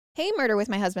Hey, Murder with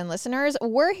My Husband listeners,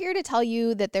 we're here to tell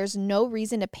you that there's no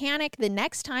reason to panic the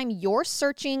next time you're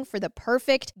searching for the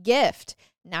perfect gift.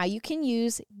 Now you can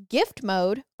use gift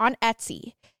mode on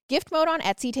Etsy. Gift mode on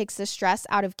Etsy takes the stress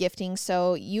out of gifting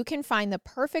so you can find the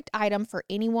perfect item for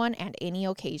anyone and any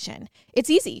occasion. It's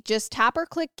easy. Just tap or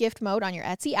click gift mode on your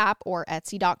Etsy app or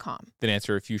Etsy.com. Then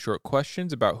answer a few short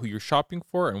questions about who you're shopping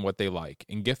for and what they like.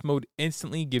 And gift mode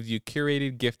instantly gives you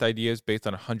curated gift ideas based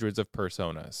on hundreds of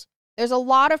personas. There's a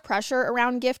lot of pressure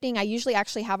around gifting. I usually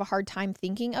actually have a hard time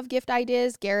thinking of gift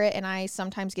ideas. Garrett and I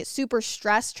sometimes get super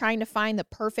stressed trying to find the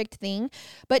perfect thing.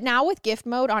 But now with gift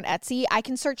mode on Etsy, I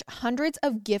can search hundreds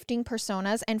of gifting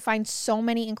personas and find so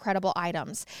many incredible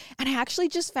items. And I actually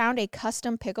just found a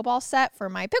custom pickleball set for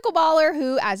my pickleballer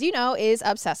who, as you know, is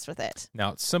obsessed with it.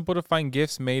 Now, it's simple to find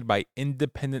gifts made by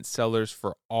independent sellers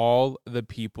for all the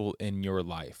people in your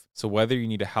life. So whether you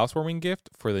need a housewarming gift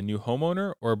for the new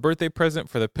homeowner or a birthday present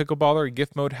for the pickleballer,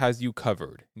 gift mode has you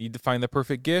covered. Need to find the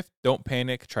perfect gift? Don't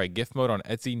panic. Try gift mode on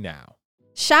Etsy now.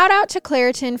 Shout out to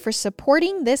Claritin for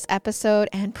supporting this episode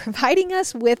and providing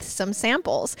us with some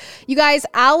samples. You guys,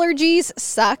 allergies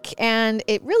suck, and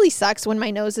it really sucks when my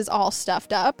nose is all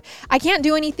stuffed up. I can't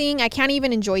do anything. I can't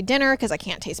even enjoy dinner because I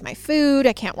can't taste my food.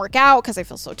 I can't work out because I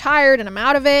feel so tired and I'm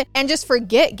out of it. And just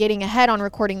forget getting ahead on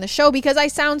recording the show because I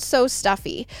sound so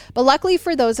stuffy. But luckily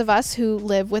for those of us who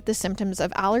live with the symptoms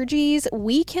of allergies,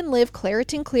 we can live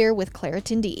Claritin Clear with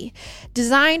Claritin D.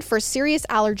 Designed for serious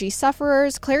allergy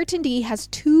sufferers, Claritin D has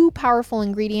 2 powerful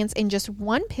ingredients in just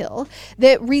one pill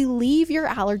that relieve your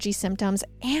allergy symptoms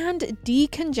and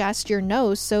decongest your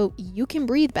nose so you can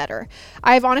breathe better.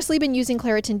 I've honestly been using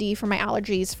Claritin D for my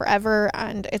allergies forever,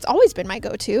 and it's always been my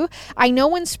go-to. I know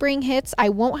when spring hits, I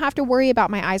won't have to worry about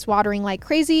my eyes watering like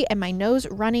crazy and my nose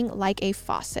running like a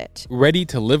faucet. Ready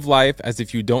to live life as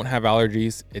if you don't have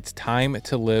allergies? It's time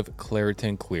to live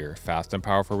Claritin Clear. Fast and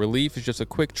powerful relief is just a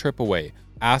quick trip away.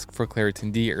 Ask for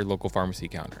Claritin D at your local pharmacy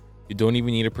counter. You don't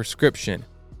even need a prescription.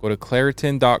 Go to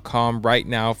Claritin.com right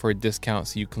now for a discount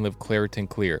so you can live Claritin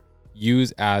Clear.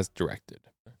 Use as directed.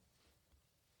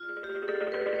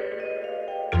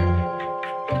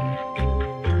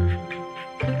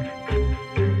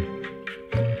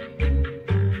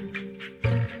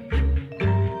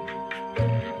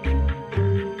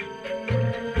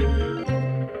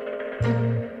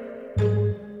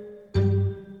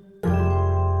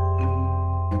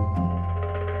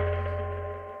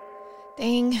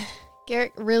 Dang,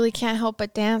 Garrett really can't help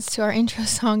but dance to our intro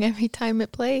song every time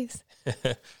it plays.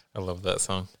 I love that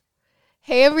song.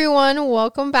 Hey everyone,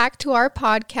 welcome back to our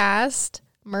podcast,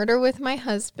 Murder with My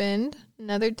Husband.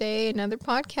 Another day, another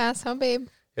podcast, huh babe?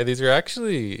 Yeah, they're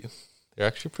actually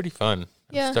pretty fun.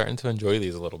 Yeah. I'm starting to enjoy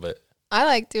these a little bit. I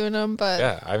like doing them, but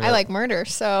Yeah, I like murder,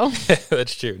 so.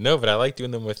 That's true. No, but I like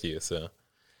doing them with you, so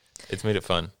it's made it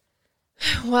fun.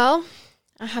 Well,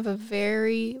 I have a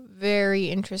very,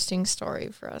 very interesting story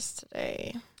for us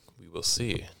today. We will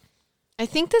see. I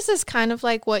think this is kind of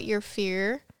like what your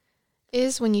fear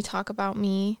is when you talk about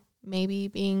me maybe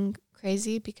being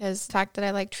crazy, because the fact that I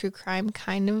like true crime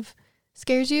kind of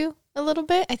scares you a little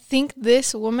bit. I think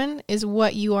this woman is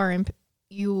what you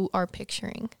are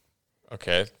picturing.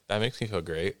 Okay, that makes me feel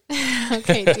great.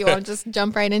 Okay, do you want to just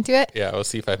jump right into it? Yeah, we'll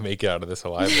see if I make it out of this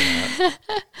alive or not.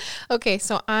 Okay,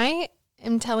 so I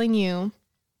am telling you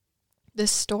the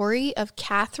story of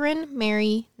Catherine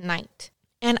Mary Knight.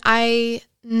 And I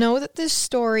know that this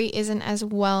story isn't as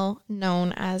well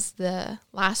known as the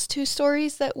last 2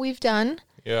 stories that we've done.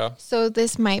 Yeah. So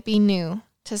this might be new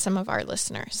to some of our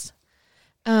listeners.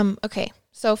 Okay,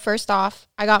 so first off,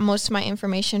 I got most of my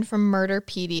information from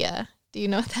Murderpedia. Do you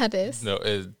know what that is? No,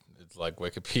 it's like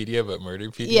Wikipedia, but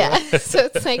Murderpedia. Yeah, so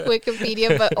it's like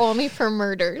Wikipedia, but only for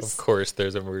murders. Of course,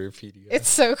 there's a Murderpedia. It's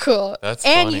so cool. That's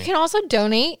and funny. You can also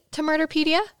donate to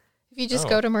Murderpedia. If you just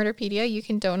go to Murderpedia, you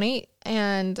can donate.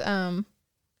 And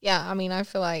yeah, I mean, I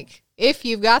feel like if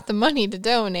you've got the money to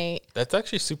donate. That's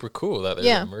actually super cool that there's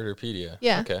a Murderpedia.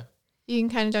 Yeah. Okay. You can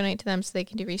kind of donate to them so they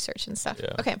can do research and stuff.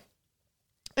 Yeah. Okay.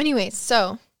 Anyways,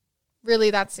 so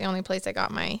really that's the only place I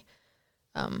got my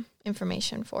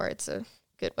information for. It's a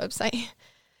good website.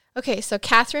 Okay, so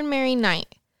Catherine Mary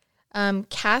Knight.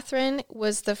 Catherine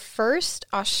was the first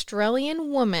Australian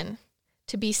woman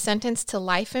to be sentenced to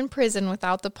life in prison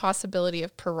without the possibility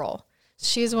of parole.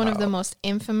 She's one of the most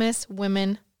infamous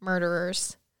women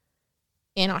murderers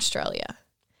in Australia.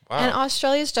 Wow. And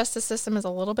Australia's justice system is a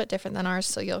little bit different than ours,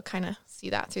 so you'll kind of see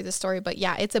that through the story. But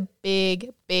yeah, it's a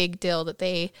big, big deal that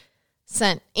they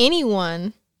sent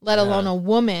anyone, let alone a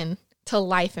woman, to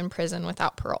life in prison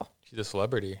without parole. She's a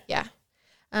celebrity. Yeah.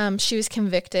 She was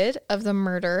convicted of the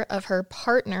murder of her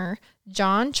partner,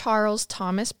 John Charles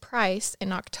Thomas Price,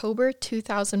 in October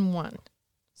 2001.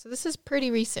 So this is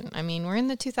pretty recent. I mean, we're in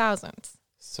the 2000s.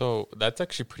 So that's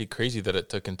actually pretty crazy that it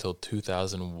took until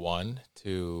 2001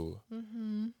 to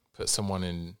put someone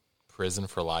in prison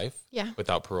for life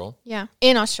without parole. Yeah,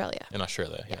 in Australia. In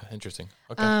Australia, yeah. Interesting.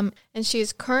 Okay. And she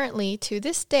is currently, to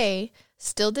this day,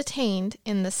 still detained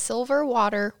in the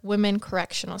Silverwater Women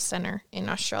Correctional Center in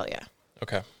Australia.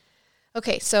 Okay.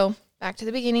 Okay, so back to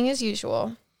the beginning as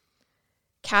usual.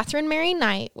 Catherine Mary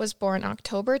Knight was born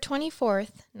October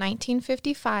 24th,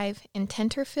 1955 in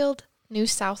Tenterfield, New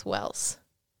South Wales,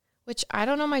 which I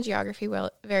don't know my geography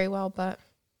very well, but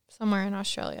somewhere in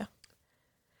Australia.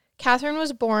 Catherine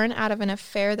was born out of an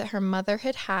affair that her mother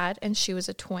had, and she was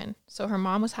a twin. So her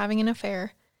mom was having an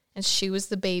affair, and she was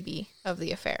the baby of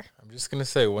the affair. I'm just going to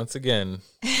say, once again,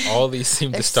 all these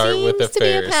seem to start with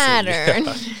affairs. There seems to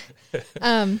be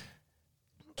a pattern.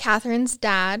 Catherine's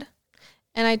dad,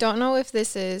 and I don't know if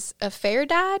this is a fair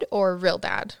dad or real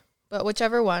dad, but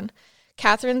whichever one.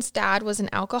 Catherine's dad was an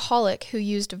alcoholic who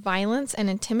used violence and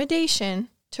intimidation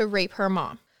to rape her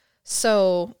mom.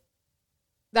 So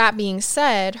that being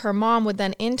said, her mom would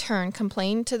then in turn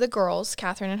complain to the girls,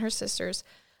 Catherine and her sisters,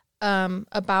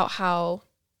 about how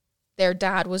their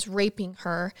dad was raping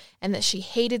her and that she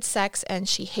hated sex and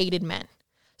she hated men.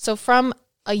 So from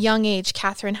a young age,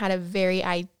 Catherine had a very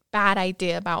bad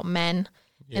idea about men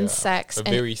and sex. A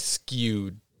very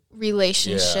skewed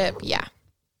relationship. Yeah.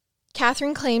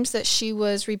 Catherine claims that she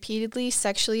was repeatedly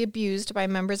sexually abused by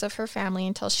members of her family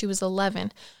until she was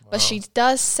 11. Wow. But she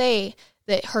does say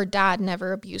that her dad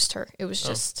never abused her. It was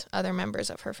just other members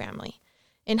of her family.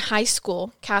 In high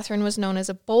school, Catherine was known as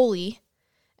a bully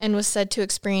and was said to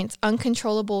experience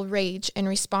uncontrollable rage in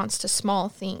response to small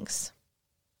things.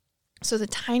 So the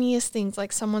tiniest things,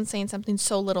 like someone saying something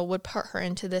so little, would put her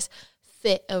into this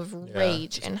fit of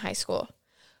rage in high school.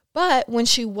 But when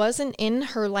she wasn't in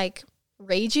her, like,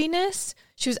 raginess,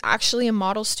 she was actually a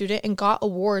model student and got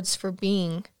awards for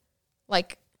being,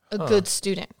 like, a good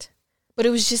student. But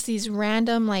it was just these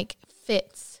random, like,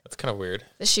 fits. That's kind of weird.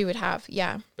 That she would have,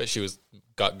 But she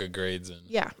got good grades.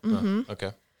 And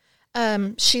okay.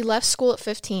 She left school at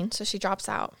 15, so she drops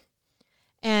out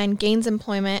and gains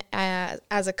employment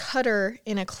as a cutter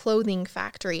in a clothing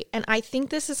factory. And I think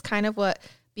this is kind of what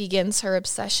begins her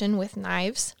obsession with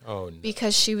knives. Oh, no.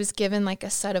 Because she was given like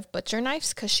a set of butcher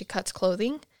knives because she cuts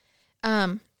clothing.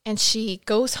 And she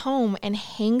goes home and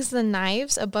hangs the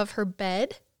knives above her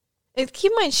bed. And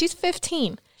keep in mind, she's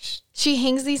 15. She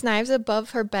hangs these knives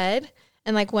above her bed.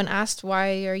 And like when asked,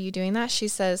 why are you doing that? She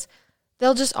says,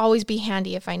 they'll just always be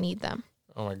handy if I need them.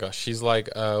 Oh my gosh. She's like,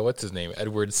 what's his name?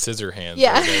 Edward Scissorhands.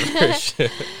 Yeah.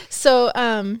 So,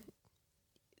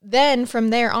 then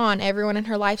from there on, everyone in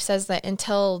her life says that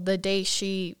until the day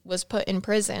she was put in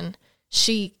prison,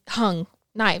 she hung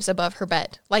knives above her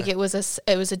bed. Like it was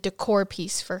a decor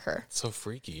piece for her. So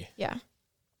freaky. Yeah.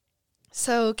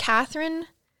 So Catherine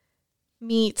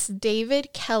meets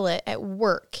David Kellett at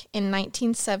work in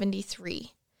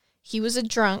 1973. He was a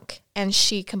drunk, and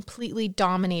she completely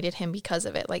dominated him because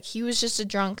of it. Like, he was just a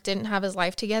drunk, didn't have his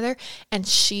life together, and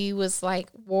she was, like,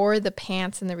 wore the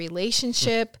pants in the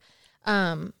relationship.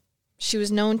 She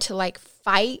was known to, like,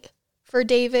 fight for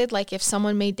David. Like, if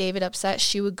someone made David upset,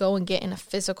 she would go and get in a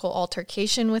physical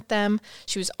altercation with them.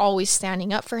 She was always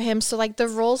standing up for him. So, like, the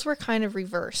roles were kind of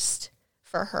reversed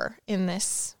for her in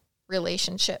this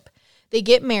relationship. They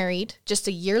get married just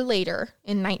a year later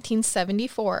in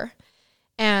 1974.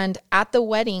 And at the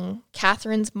wedding,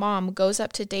 Catherine's mom goes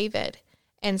up to David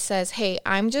and says, hey,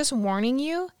 I'm just warning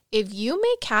you, if you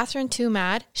make Catherine too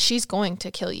mad, she's going to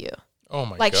kill you. Oh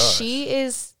my like, gosh. She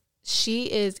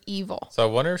is evil. So I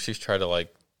wonder if she's tried to,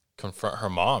 like, confront her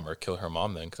mom or kill her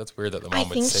mom then, because that's weird that the mom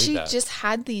would say that. I think she just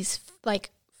had these, like,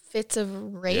 fits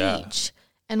of rage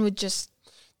and would just...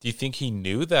 Do you think he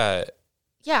knew that?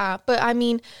 Yeah, but I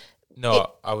mean...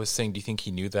 No, I was saying, do you think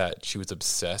he knew that she was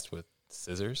obsessed with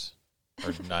scissors?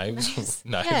 Or knives?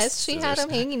 Knives. Yes, she scissors. had them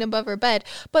hanging above her bed.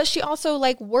 But she also,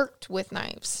 like, worked with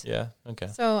knives. Yeah, okay.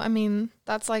 So, I mean,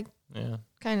 that's, like,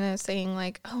 kind of saying,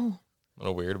 like, oh. A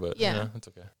little weird, but yeah, it's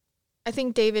okay. I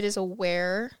think David is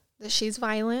aware that she's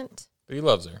violent. But he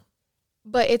loves her.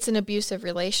 But it's an abusive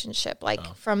relationship.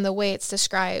 Like, from the way it's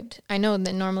described, I know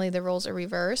that normally the roles are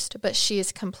reversed, but she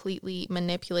is completely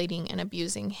manipulating and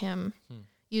abusing him,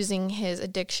 using his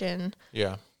addiction,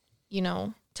 you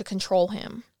know, to control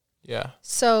him. Yeah.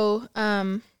 So,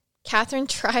 Catherine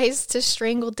tries to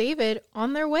strangle David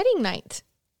on their wedding night.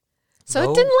 So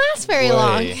it didn't last very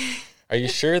long. Are you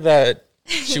sure that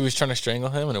she was trying to strangle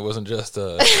him and it wasn't just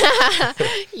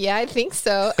Yeah, I think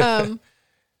so.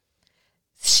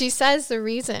 She says the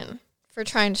reason for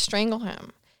trying to strangle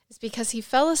him is because he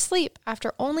fell asleep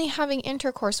after only having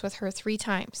intercourse with her 3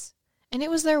 times. And it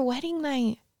was their wedding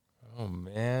night. Oh,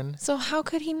 man. So how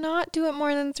could he not do it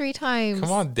more than 3 times?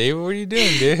 Come on, David. What are you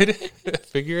doing, dude?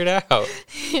 Figure it out.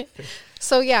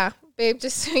 So, yeah, babe,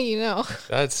 just so you know.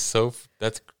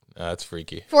 That's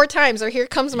freaky. 4 times or here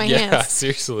comes my hands. Yeah,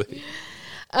 seriously.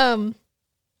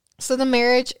 So the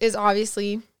marriage is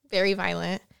obviously very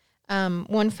violent.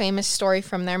 One famous story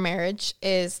from their marriage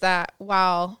is that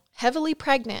while heavily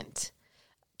pregnant,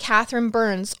 Catherine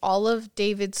burns all of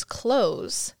David's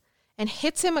clothes and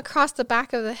hits him across the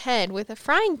back of the head with a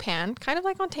frying pan, kind of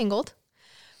like on Tangled,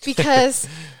 because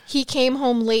he came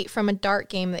home late from a dart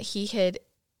game that he had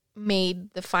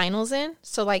made the finals in.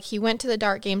 So like he went to the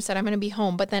dart game, said I'm going to be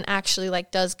home, but then actually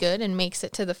like does good and makes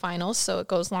it to the finals. So it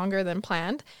goes longer than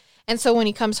planned. And so when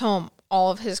he comes home,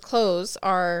 all of his clothes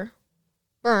are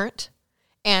burnt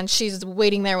and she's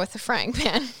waiting there with the frying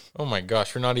pan. Oh my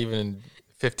gosh, we're not even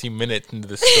 15 minutes into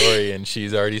the story and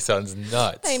she's already sounds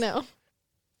nuts. I know.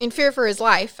 In fear for his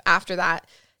life after that,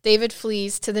 David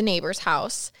flees to the neighbor's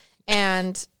house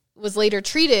and was later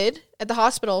treated at the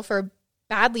hospital for a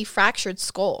badly fractured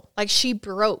skull. Like she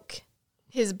broke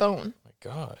his bone. Oh my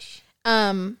gosh.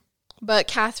 But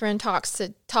Catherine talks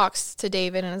to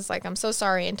David and is like, I'm so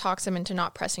sorry, and talks him into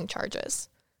not pressing charges.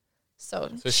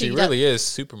 So she really is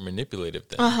super manipulative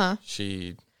then. Uh-huh.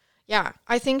 Yeah,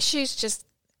 I think she's just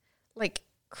like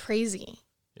crazy.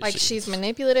 Like she's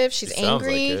manipulative, she's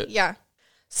angry. Like yeah.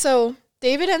 So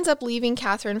David ends up leaving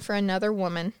Catherine for another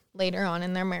woman later on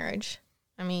in their marriage.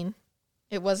 I mean,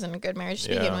 it wasn't a good marriage to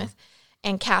begin with.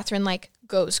 And Catherine like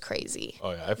goes crazy.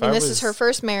 Oh yeah. This is her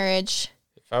first marriage.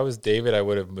 If I was David, I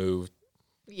would have moved.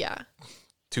 Yeah.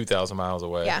 2,000 miles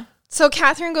away. Yeah. So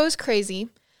Catherine goes crazy.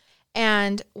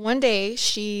 And one day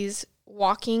she's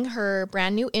walking her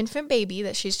brand new infant baby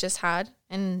that she's just had.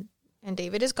 And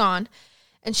David is gone.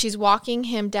 And she's walking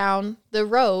him down the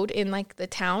road in like the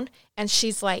town. And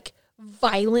she's like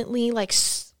violently like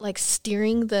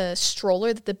steering the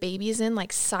stroller that the baby is in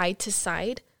like side to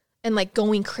side. And like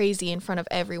going crazy in front of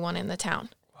everyone in the town.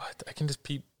 What? I can just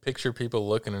picture people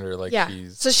looking at her like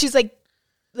she's... So she's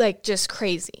like just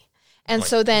crazy. And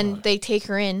so then they take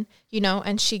her in,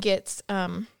 and she gets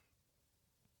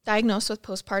diagnosed with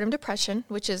postpartum depression,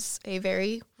 which is a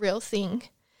very real thing.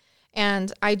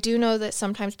 And I do know that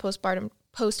sometimes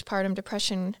postpartum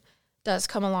depression does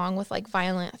come along with like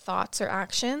violent thoughts or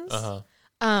actions. Uh-huh.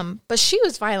 But she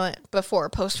was violent before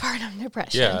postpartum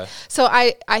depression. Yeah. So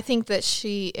I think that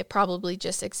it probably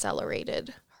just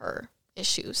accelerated her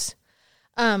issues.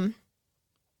 I'm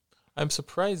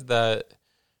surprised that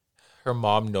her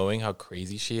mom, knowing how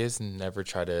crazy she is, never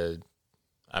try to,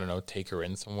 I don't know, take her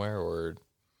in somewhere or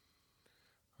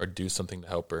do something to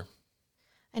help her.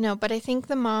 I know, but I think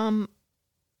the mom,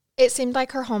 it seemed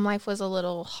like her home life was a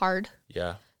little hard.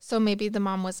 Yeah. So maybe the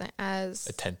mom wasn't as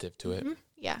attentive to it.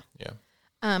 Yeah. Yeah.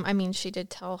 I mean, she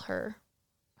did tell her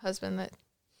husband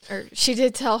she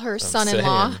did tell her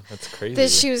son-in-law that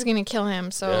she was going to kill him.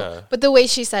 So, yeah. But the way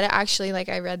she said it, actually, like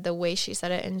I read the way she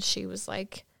said it, and she was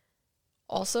like,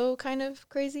 also kind of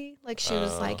crazy. Like she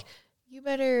was like, "You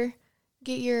better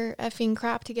get your effing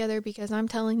crap together because I'm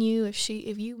telling you, if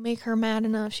you make her mad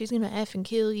enough, she's gonna effing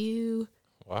kill you."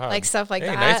 Wow. Like stuff like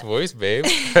that. Nice voice, babe.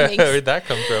 Where'd that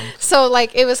come from? So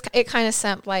like it kind of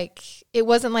sent like, it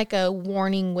wasn't like a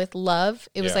warning with love.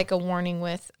 It was like a warning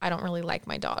with, I don't really like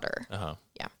my daughter. Uh-huh.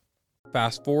 Yeah.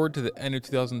 Fast forward to the end of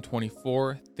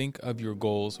 2024. Think of your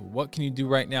goals. What can you do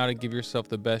right now to give yourself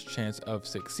the best chance of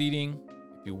succeeding?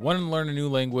 If you want to learn a new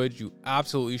language, you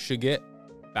absolutely should get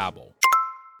Babbel.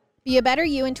 Be a better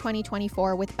you in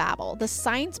 2024 with Babbel, the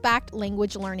science-backed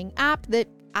language learning app that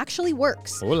actually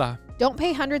works. Hola. Don't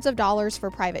pay hundreds of dollars for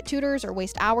private tutors or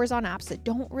waste hours on apps that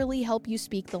don't really help you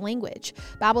speak the language.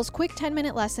 Babbel's quick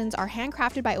 10-minute lessons are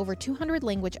handcrafted by over 200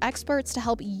 language experts to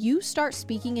help you start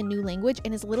speaking a new language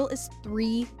in as little as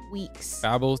 3 weeks.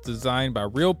 Babbel's designed by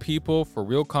real people for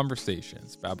real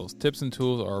conversations. Babbel's tips and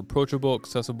tools are approachable,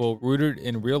 accessible, rooted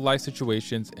in real-life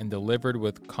situations, and delivered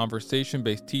with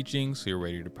conversation-based teaching so you're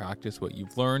ready to practice what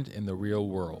you've learned in the real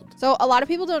world. So a lot of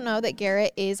people don't know that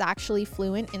Garrett is actually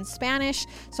fluent in Spanish,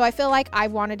 so I feel like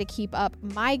I've wanted to keep up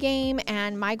my game,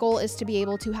 and my goal is to be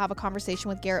able to have a conversation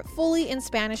with Garrett fully in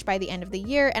Spanish by the end of the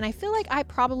year, and I feel like I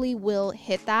probably will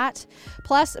hit that.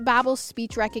 Plus, Babbel's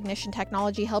speech recognition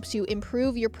technology helps you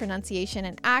improve your pronunciation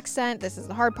and accent. This is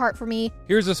the hard part for me.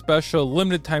 Here's a special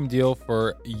limited time deal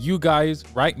for you guys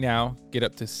right now. Get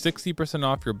up to 60%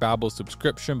 off your Babbel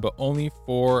subscription, but only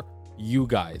for you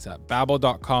guys at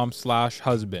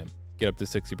babbel.com/husband. Get up to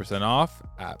 60% off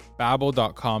at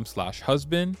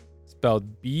babbel.com/husband.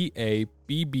 spelled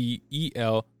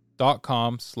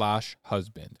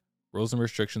BABBEL.com/husband. Rules and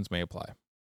restrictions may apply.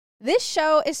 This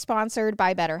show is sponsored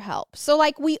by BetterHelp. So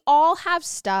we all have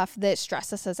stuff that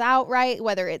stresses us out, right?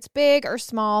 Whether it's big or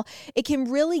small, it can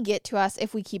really get to us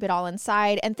if we keep it all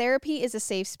inside. And therapy is a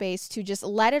safe space to just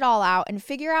let it all out and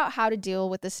figure out how to deal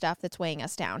with the stuff that's weighing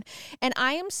us down. And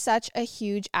I am such a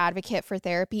huge advocate for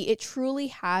therapy. It truly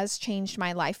has changed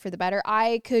my life for the better.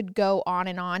 I could go on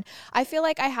and on. I feel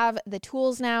like I have the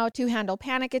tools now to handle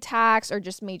panic attacks or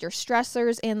just major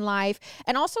stressors in life,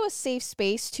 and also a safe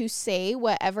space to say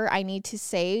whatever I need to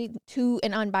say to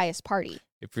an unbiased party.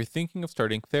 If you're thinking of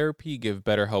starting therapy, give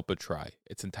BetterHelp a try.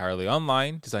 It's entirely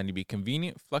online, designed to be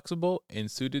convenient, flexible, and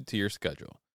suited to your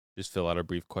schedule. Just fill out a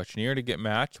brief questionnaire to get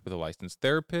matched with a licensed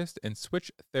therapist and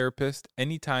switch therapist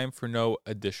anytime for no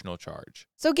additional charge.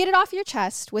 So get it off your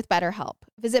chest with BetterHelp.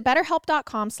 Visit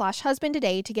BetterHelp.com/husband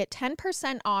today to get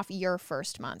 10% off your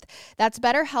first month. That's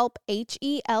BetterHelp,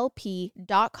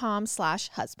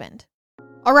 HELP.com/husband.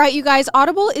 All right, you guys,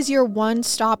 Audible is your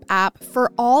one-stop app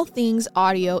for all things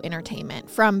audio entertainment,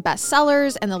 from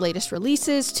bestsellers and the latest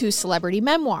releases to celebrity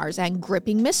memoirs and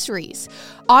gripping mysteries.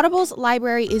 Audible's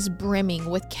library is brimming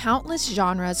with countless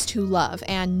genres to love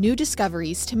and new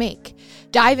discoveries to make.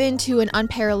 Dive into an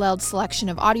unparalleled selection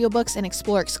of audiobooks and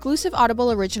explore exclusive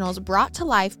Audible originals brought to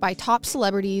life by top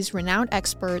celebrities, renowned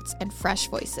experts, and fresh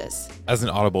voices. As an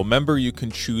Audible member, you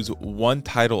can choose one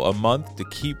title a month to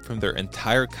keep from their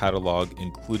entire catalog,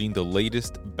 including the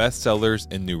latest bestsellers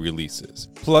and new releases.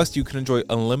 Plus, you can enjoy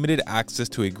unlimited access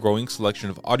to a growing selection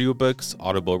of audiobooks,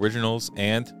 Audible originals,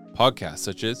 and podcasts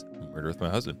such as Murder with My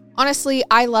Husband. Honestly,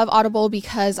 I love Audible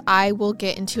because I will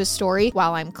get into a story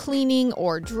while I'm cleaning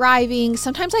or driving.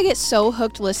 Sometimes I get so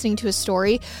hooked listening to a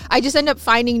story, I just end up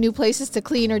finding new places to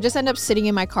clean or just end up sitting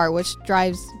in my car, which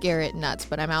drives Garrett nuts,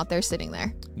 but I'm out there sitting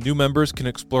there. New members can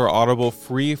explore Audible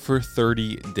free for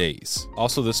 30 days.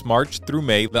 Also, this March through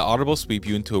May, let Audible sweep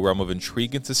you into a realm of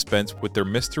intrigue and suspense with their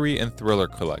mystery and thriller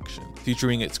collection,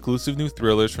 featuring exclusive new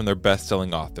thrillers from their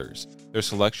best-selling authors. Their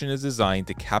selection is designed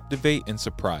to captivate and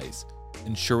surprise,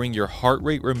 ensuring your heart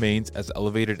rate remains as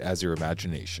elevated as your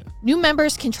imagination. New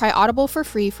members can try Audible for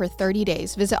free for 30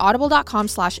 days. Visit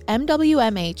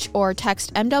audible.com/MWMH or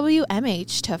text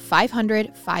MWMH to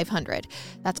 500-500.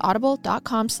 That's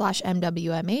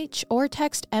audible.com/MWMH or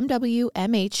text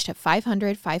MWMH to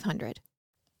 500-500.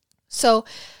 So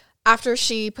after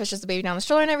she pushes the baby down the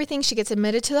stroller and everything, she gets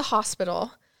admitted to the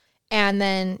hospital, and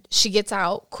then she gets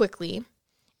out quickly.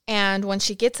 And when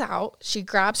she gets out, she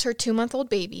grabs her 2-month-old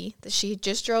baby that she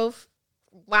just drove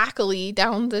wackily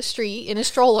down the street in a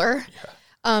stroller.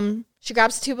 Yeah. She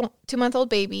grabs the 2-month-old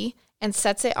baby and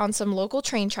sets it on some local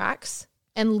train tracks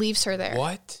and leaves her there.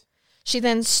 What? She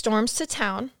then storms to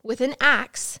town with an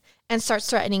axe and starts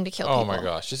threatening to kill people. Oh my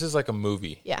gosh, this is like a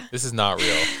movie. Yeah. This is not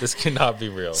real. This cannot be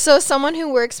real. So someone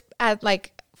who works at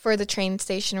for the train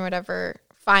station or whatever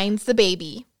finds the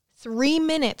baby 3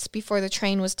 minutes before the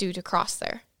train was due to cross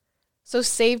there. So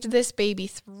saved this baby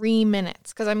 3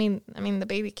 minutes. Because, I mean, the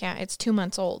baby can't. It's 2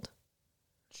 months old.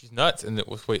 She's nuts. And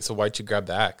wait, so why'd you grab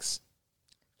the axe?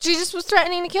 She just was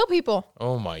threatening to kill people.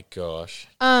 Oh, my gosh.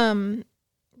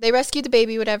 They rescued the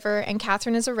baby, whatever, and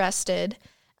Catherine is arrested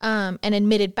and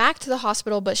admitted back to the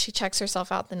hospital, but she checks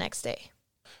herself out the next day.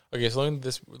 Okay, so let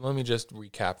me just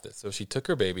recap this. So she took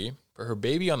her baby, put her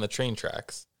baby on the train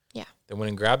tracks. Yeah. Then went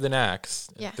and grabbed an axe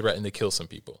and threatened to kill some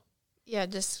people. Yeah,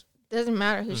 just... doesn't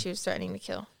matter who she was threatening to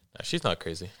kill. No, she's not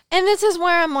crazy. And this is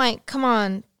where I'm like, come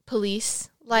on, police.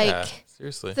 Yeah,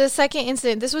 seriously. The second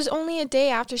incident, this was only a day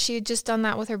after she had just done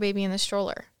that with her baby in the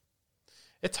stroller.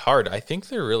 It's hard. I think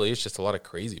there really is just a lot of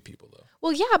crazy people, though.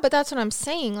 Well, yeah, but that's what I'm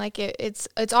saying. Like, it's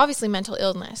obviously mental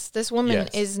illness. This woman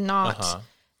is not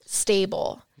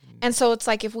stable. And so it's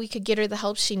like if we could get her the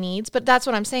help she needs. But that's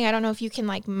what I'm saying. I don't know if you can,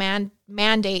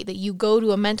 mandate that you go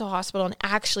to a mental hospital and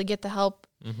actually get the help.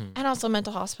 Mm-hmm. And also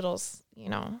mental hospitals,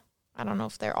 I don't know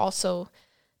if they're also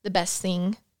the best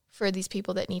thing for these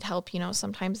people that need help.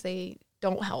 Sometimes they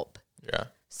don't help. Yeah.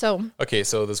 So. Okay,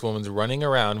 so this woman's running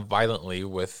around violently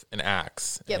with an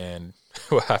axe. Yep. And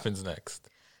what happens next?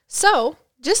 So,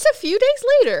 just a few days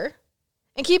later,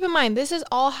 and keep in mind, this is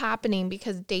all happening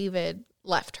because David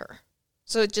left her.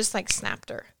 So it just snapped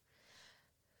her.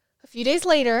 A few days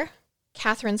later,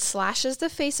 Catherine slashes the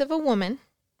face of a woman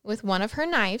with one of her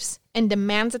knives and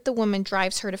demands that the woman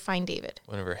drives her to find David.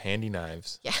 One of her handy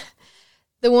knives. Yeah.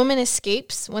 The woman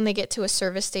escapes when they get to a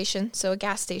service station, so a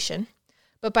gas station.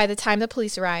 But by the time the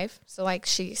police arrive, so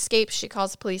she escapes, she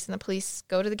calls the police, and the police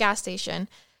go to the gas station.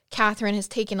 Catherine has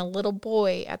taken a little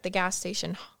boy at the gas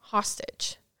station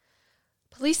hostage.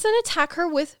 Police then attack her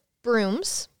with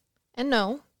brooms. And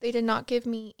no, They did not give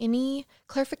me any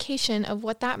clarification of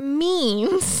what that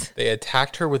means. They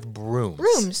attacked her with brooms.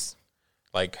 Brooms.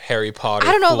 Like Harry Potter.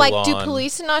 I don't know. Like, on. do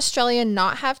police in Australia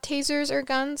not have tasers or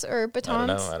guns or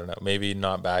batons? I don't know. Maybe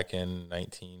not back in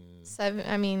 1970.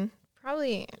 I mean,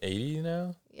 probably 80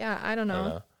 now? Yeah, I don't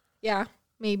know. Yeah,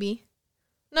 maybe.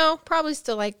 No, probably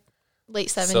still like late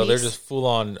 70s. So they're just full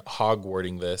on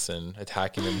Hogwarting this and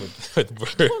attacking them with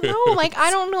brooms. I don't know. Like,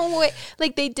 I don't know what,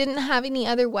 like, they didn't have any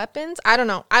other weapons. I don't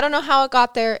know. I don't know how it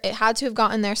got there. It had to have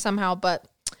gotten there somehow, but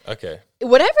okay.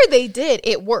 Whatever they did,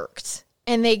 it worked.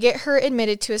 And they get her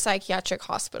admitted to a psychiatric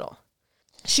hospital.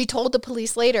 She told the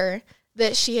police later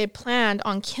that she had planned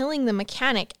on killing the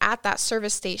mechanic at that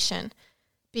service station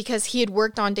because he had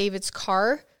worked on David's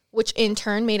car, which in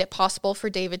turn made it possible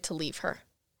for David to leave her.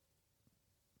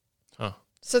 Huh.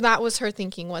 So that was her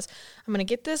thinking was, I'm going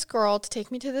to get this girl to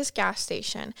take me to this gas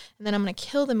station, and then I'm going to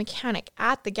kill the mechanic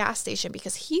at the gas station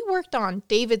because he worked on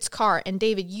David's car, and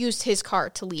David used his car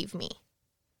to leave me.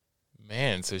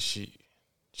 Man, so she's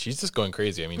just going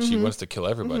crazy. I mean, she wants to kill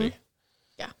everybody. Mm-hmm.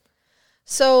 Yeah.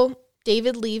 So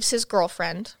David leaves his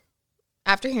girlfriend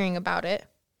after hearing about it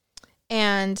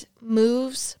and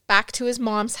moves back to his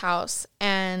mom's house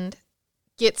and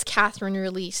gets Catherine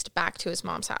released back to his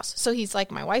mom's house. So he's like,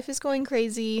 my wife is going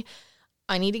crazy.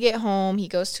 I need to get home. He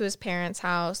goes to his parents'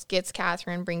 house, gets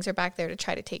Catherine, brings her back there to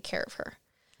try to take care of her.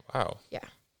 Wow. Yeah.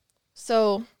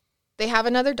 So they have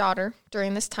another daughter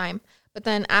during this time. But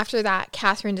then after that,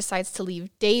 Catherine decides to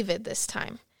leave David this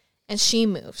time. And she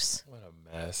moves. What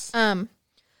a mess.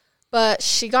 But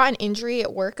she got an injury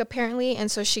at work, apparently.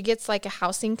 And so she gets, like, a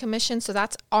housing commission. So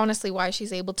that's honestly why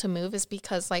she's able to move, is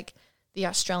because, like, the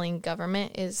Australian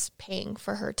government is paying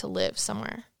for her to live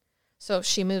somewhere. So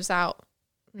she moves out,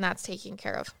 and that's taken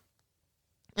care of.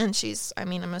 And she's, I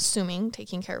mean, I'm assuming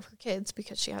taking care of her kids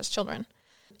because she has children.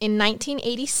 In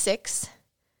 1986,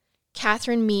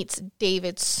 Catherine meets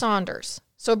David Saunders.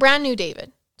 So a brand new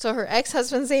David. So her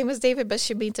ex-husband's name was David, but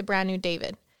she meets a brand new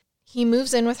David. He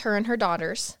moves in with her and her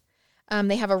daughters.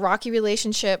 They have a rocky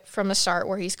relationship from the start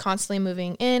where he's constantly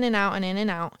moving in and out and in and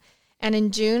out. And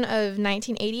in June of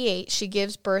 1988, she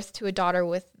gives birth to a daughter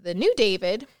with the new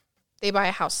David. They buy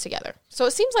a house together. So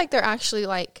it seems like they're actually,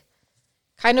 like,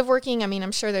 kind of working. I mean,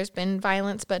 I'm sure there's been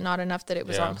violence, but not enough that it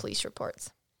was on police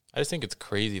reports. I just think it's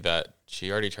crazy that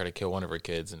she already tried to kill one of her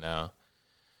kids and now.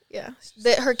 Yeah.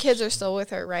 That her kids are still with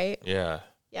her, right? Yeah.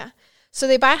 Yeah. So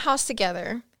they buy a house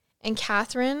together, and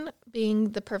Catherine,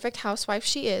 being the perfect housewife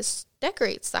she is,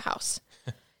 decorates the house.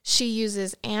 She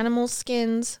uses animal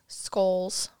skins,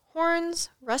 skulls, horns,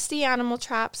 rusty animal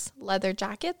traps, leather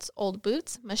jackets, old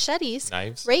boots, machetes,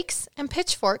 Knives, rakes, and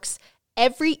pitchforks.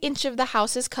 Every inch of the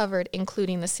house is covered,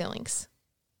 including the ceilings.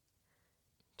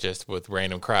 just with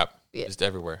random crap, Yeah. just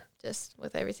everywhere. Just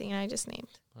with everything I just named.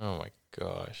 Oh my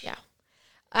gosh. Yeah.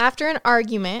 After an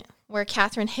argument where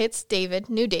Catherine hits David,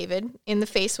 new David, in the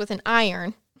face with an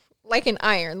iron, like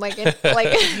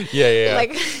Yeah.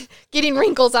 like getting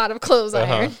wrinkles out of clothes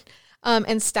iron,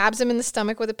 and stabs him in the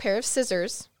stomach with a pair of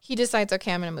scissors, he decides,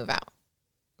 okay, I'm going to move out.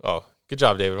 Oh, good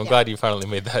job, David. I'm glad you finally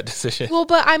made that decision. Well,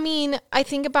 but I mean, I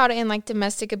think about it in like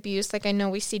domestic abuse. Like I know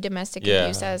we see domestic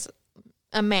abuse as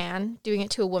a man doing it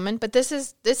to a woman, but this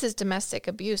is domestic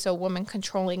abuse. A woman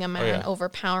controlling a man,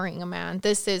 overpowering a man.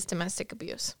 This is domestic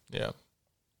abuse. Yeah.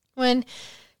 When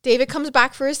David comes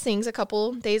back for his things a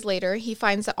couple days later, he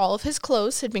finds that all of his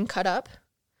clothes had been cut up.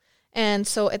 And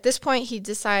so at this point, he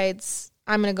decides,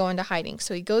 I'm going to go into hiding.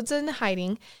 So he goes into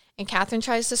hiding, and Catherine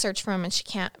tries to search for him, and she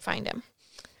can't find him.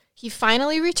 He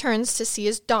finally returns to see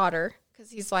his daughter,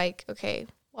 because he's like, okay,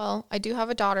 well, I do have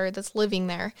a daughter that's living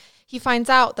there. He finds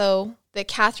out, though, that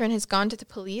Catherine has gone to the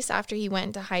police after he went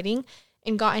into hiding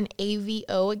and got an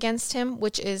AVO against him,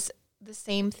 which is the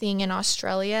same thing in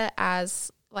Australia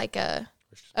as like a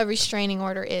restraining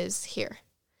order is here.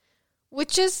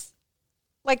 Which is,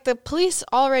 like, the police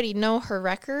already know her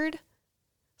record,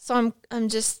 so I'm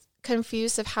just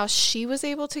confused of how she was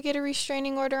able to get a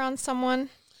restraining order on someone.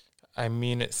 I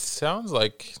mean, it sounds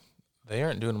like they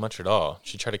aren't doing much at all.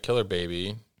 She tried to kill her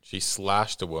baby. She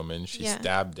slashed a woman. She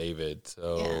stabbed David.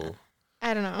 So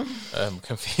I don't know. I'm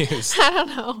confused. I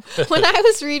don't know. When I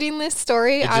was reading this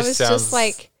story, I was just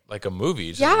like a movie.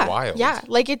 It's just wild. Yeah,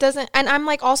 like it doesn't. And I'm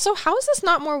like, also, how is this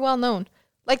not more well known?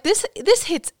 Like this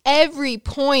hits every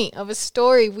point of a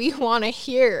story we want to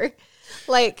hear.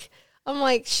 Like, I'm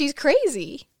like, she's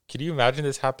crazy. Could you imagine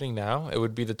this happening now? It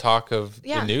would be the talk of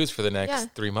the news for the next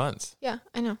 3 months. Yeah,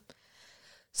 I know.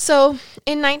 So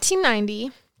in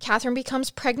 1990, Catherine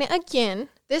becomes pregnant again,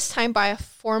 this time by a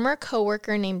former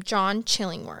coworker named John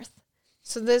Chillingworth.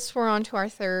 So we're on to our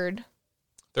third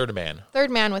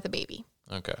man with a baby.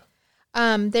 Okay.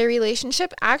 Their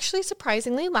relationship actually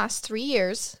surprisingly lasts 3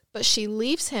 years, but she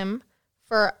leaves him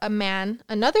for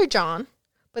another John,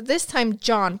 but this time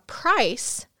John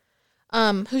Price,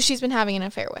 who she's been having an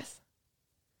affair with.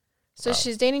 So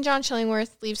she's dating John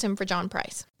Chillingworth, leaves him for John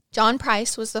Price. John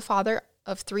Price was the father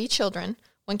of 3 children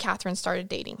when Catherine started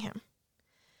dating him.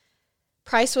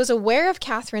 Price was aware of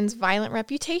Catherine's violent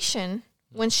reputation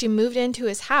when she moved into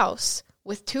his house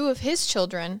with 2 of his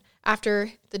children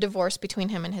after the divorce between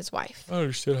him and his wife. I don't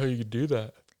understand how you could do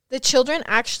that. The children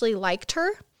actually liked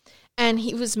her, and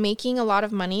he was making a lot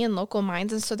of money in local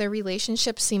mines, and so their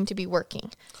relationship seemed to be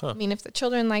working. I mean, if the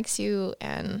children likes you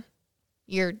and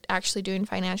you're actually doing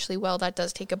financially well, that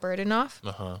does take a burden off.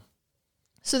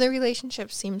 So their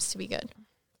relationship seems to be good.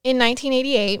 In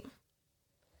 1988,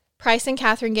 Price and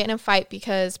Catherine get in a fight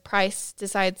because Price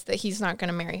decides that he's not going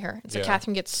to marry her. And so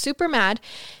Catherine gets super mad.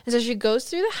 And so she goes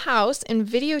through the house and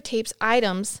videotapes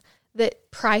items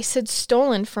that Price had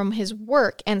stolen from his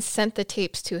work and sent the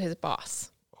tapes to his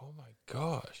boss. Oh my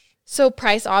gosh. So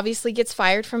Price obviously gets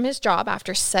fired from his job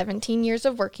after 17 years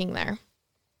of working there.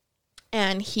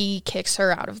 And he kicks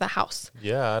her out of the house.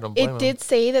 Yeah, I don't blame him. It did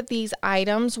say that these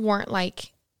items weren't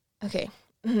like, okay,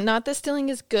 not that stealing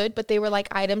is good, but they were like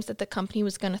items that the company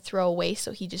was going to throw away,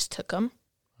 so he just took them.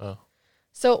 Oh.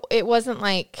 So it wasn't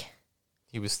like...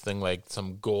 He was thinking like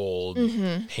some gold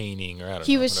painting or I don't know.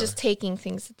 He was just taking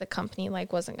things that the company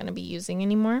like wasn't going to be using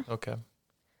anymore. Okay.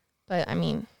 But I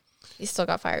mean, he still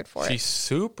got fired for it. She's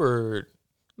super...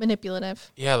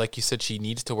 manipulative. Yeah, like you said, she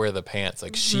needs to wear the pants.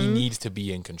 Like she needs to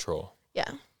be in control.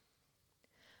 Yeah.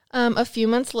 A few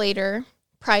months later,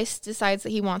 Price decides that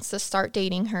he wants to start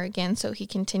dating her again, so he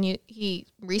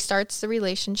restarts the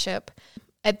relationship.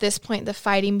 At this point, the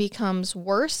fighting becomes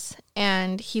worse,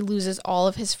 and he loses all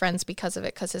of his friends because of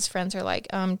it, because his friends are like,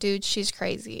 dude, she's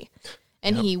crazy.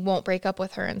 And he won't break up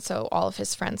with her, and so all of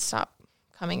his friends stop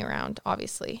coming around,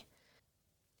 obviously.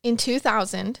 In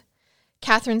 2000,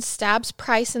 Catherine stabs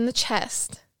Price in the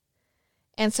chest,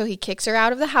 and so he kicks her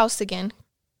out of the house again,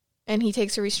 and he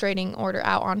takes a restraining order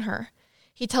out on her.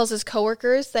 He tells his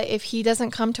coworkers that if he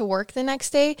doesn't come to work the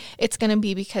next day, it's going to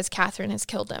be because Catherine has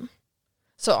killed him.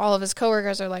 So all of his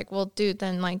coworkers are like, well, dude,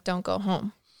 then like don't go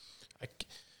home.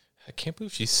 I can't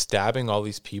believe she's stabbing all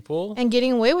these people. And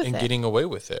getting away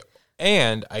with it.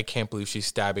 And I can't believe she's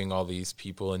stabbing all these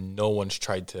people and no one's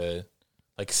tried to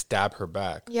like stab her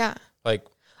back. Yeah. Like,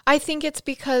 I think it's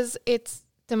because it's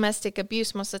domestic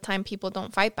abuse. Most of the time people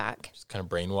don't fight back. Just kind of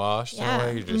brainwashed in Yeah. a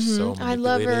way. You're just so manipulated. I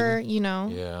love her,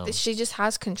 Yeah. She just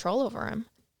has control over him.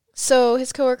 So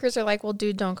his coworkers are like, well,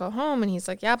 dude, don't go home. And he's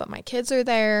like, yeah, but my kids are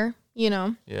there,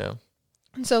 Yeah.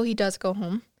 And so he does go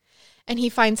home. And he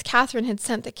finds Catherine had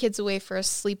sent the kids away for a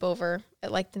sleepover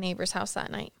at like the neighbor's house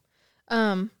that night.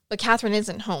 But Catherine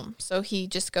isn't home. So he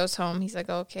just goes home. He's like,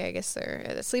 oh, okay, I guess they're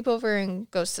at a sleepover, and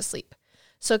goes to sleep.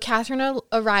 So Catherine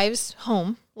arrives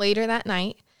home later that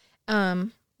night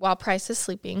while Price is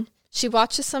sleeping. She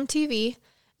watches some TV,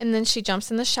 and then she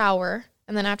jumps in the shower.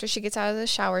 And then after she gets out of the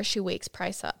shower, she wakes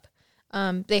Price up.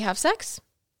 They have sex,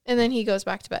 and then he goes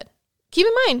back to bed. Keep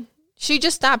in mind, she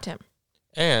just stabbed him.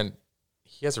 And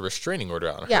he has a restraining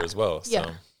order on her as well. So.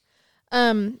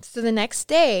 Yeah. So the next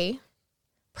day,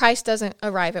 Price doesn't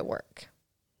arrive at work.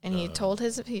 And he told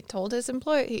his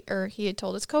employer, or he had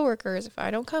told his coworkers, if I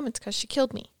don't come, it's because she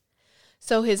killed me.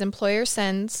 So his employer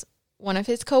sends one of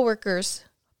his coworkers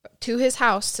to his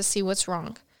house to see what's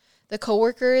wrong. The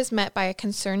coworker is met by a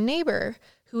concerned neighbor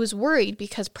who is worried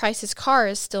because Price's car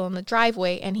is still in the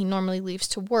driveway and he normally leaves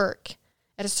to work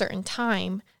at a certain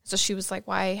time. So she was like,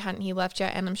 why hadn't he left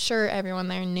yet? And I'm sure everyone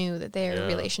there knew that their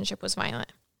relationship was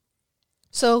violent.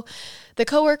 So the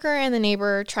coworker and the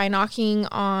neighbor try knocking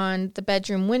on the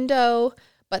bedroom window,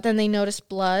 but then they notice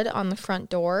blood on the front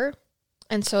door,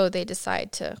 and so they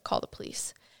decide to call the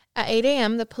police. At 8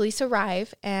 a.m., the police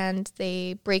arrive, and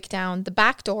they break down the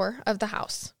back door of the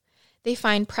house. They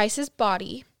find Price's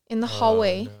body in the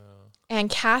hallway, and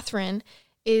Catherine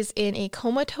is in a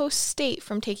comatose state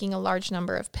from taking a large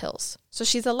number of pills. So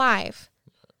she's alive,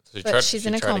 but she's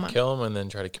in a coma. She tried to kill him and then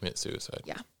try to commit suicide.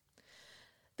 Yeah.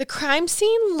 The crime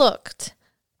scene looked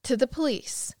to the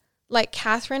police like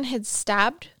Catherine had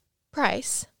stabbed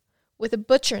Price with a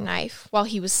butcher knife while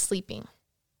he was sleeping.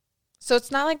 So it's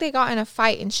not like they got in a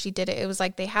fight and she did it. It was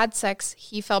like they had sex,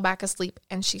 he fell back asleep,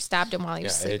 and she stabbed him while he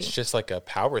was sleeping. It's just like a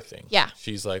power thing. Yeah.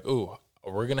 She's like, ooh,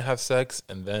 we're going to have sex,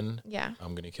 and then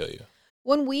I'm going to kill you.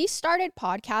 When we started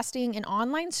podcasting, an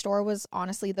online store was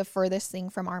honestly the furthest thing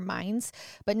from our minds.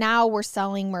 But now we're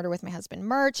selling Murder with My Husband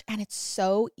merch, and it's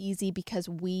so easy because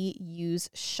we use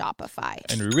Shopify.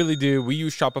 And we really do. We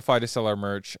use Shopify to sell our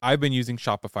merch. I've been using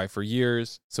Shopify for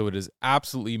years, so it is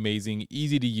absolutely amazing,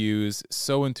 easy to use,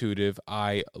 so intuitive.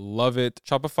 I love it.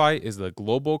 Shopify is the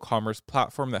global commerce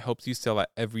platform that helps you sell at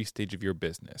every stage of your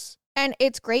business. And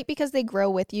it's great because they grow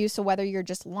with you. So whether you're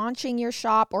just launching your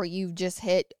shop or you've just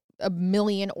hit a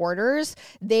million orders,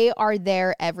 they are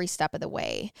there every step of the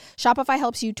way. Shopify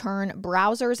helps you turn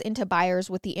browsers into buyers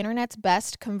with the internet's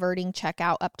best converting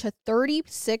checkout, up to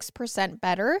 36%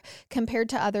 better compared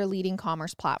to other leading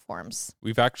commerce platforms.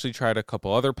 We've actually tried a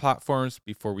couple other platforms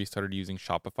before we started using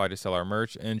Shopify to sell our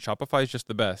merch, and Shopify is just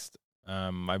the best.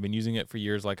 I've been using it for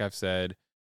years, like I've said,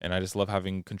 and I just love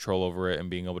having control over it and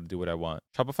being able to do what I want.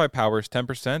 Shopify powers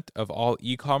 10% of all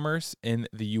e-commerce in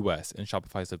the U.S., and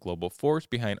Shopify is the global force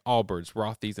behind Allbirds,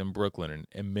 Rothy's, and Brooklinen,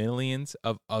 and millions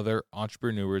of other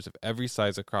entrepreneurs of every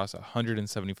size across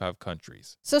 175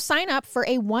 countries. So sign up for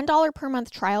a $1 per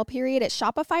month trial period at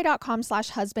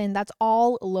shopify.com/husband. That's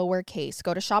all lowercase.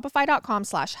 Go to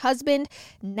shopify.com/husband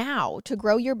now to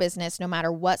grow your business no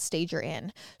matter what stage you're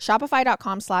in.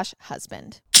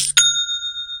 Shopify.com/husband.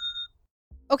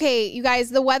 Okay, you guys,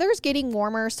 the weather's getting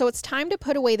warmer, so it's time to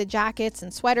put away the jackets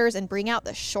and sweaters and bring out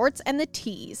the shorts and the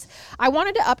tees. I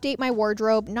wanted to update my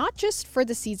wardrobe, not just for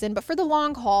the season, but for the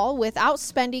long haul without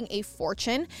spending a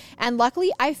fortune. And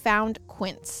luckily, I found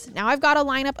Quince. Now I've got a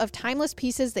lineup of timeless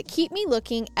pieces that keep me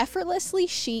looking effortlessly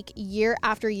chic year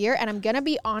after year. And I'm gonna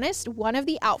be honest, one of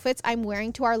the outfits I'm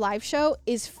wearing to our live show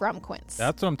is from Quince.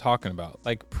 That's what I'm talking about.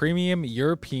 Like premium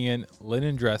European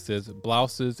linen dresses,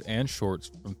 blouses, and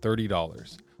shorts from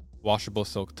 $30. Washable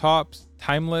silk tops,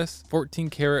 timeless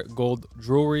 14-karat gold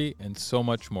jewelry, and so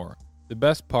much more. The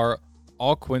best part,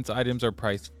 all Quince items are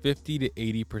priced 50 to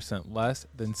 80% less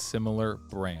than similar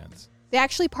brands. They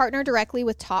actually partner directly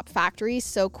with top factories,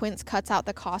 so Quince cuts out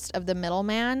the cost of the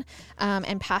middleman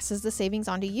and passes the savings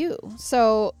on to you.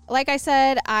 So, like I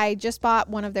said, I just bought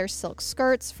one of their silk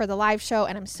skirts for the live show,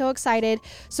 and I'm so excited.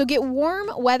 So get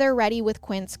warm weather ready with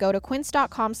Quince. Go to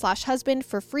quince.com/husband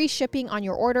for free shipping on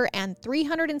your order and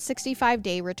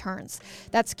 365-day returns.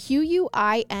 That's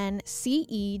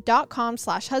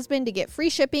QUINCE.com/husband to get free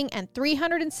shipping and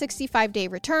 365-day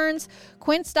returns.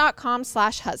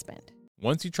 Quince.com/husband.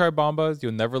 Once you try Bombas,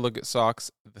 you'll never look at socks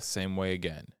the same way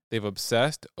again. They've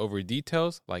obsessed over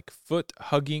details like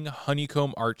foot-hugging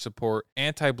honeycomb arch support,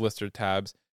 anti-blister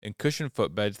tabs, and cushioned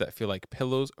footbeds that feel like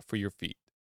pillows for your feet.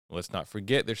 Let's not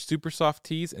forget their super soft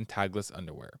tees and tagless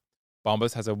underwear.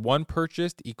 Bombas has a one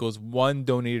purchased equals one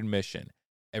donated mission.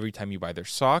 Every time you buy their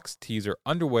socks, tees, or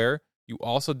underwear, you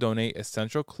also donate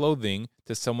essential clothing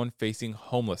to someone facing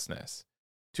homelessness.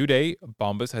 Today,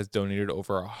 Bombas has donated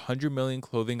over 100 million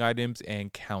clothing items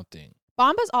and counting.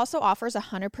 Bombas also offers a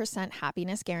 100%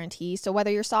 happiness guarantee, so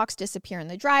whether your socks disappear in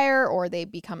the dryer or they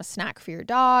become a snack for your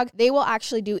dog, they will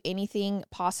actually do anything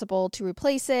possible to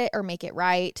replace it or make it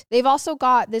right. They've also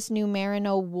got this new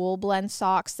Merino wool blend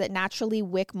socks that naturally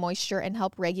wick moisture and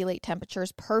help regulate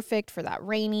temperatures, perfect for that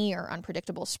rainy or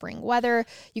unpredictable spring weather.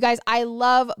 You guys, I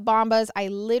love Bombas. I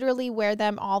literally wear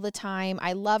them all the time.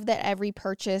 I love that every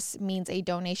purchase means a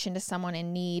donation to someone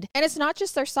in need. And it's not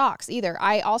just their socks either.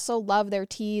 I also love their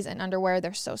tees and underwear.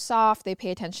 They're so soft. They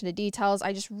pay attention to details.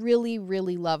 I just really,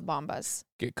 really love Bombas.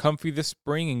 Get comfy this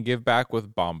spring and give back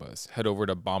with Bombas. Head over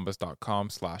to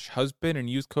bombas.com/husband and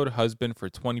use code HUSBAND for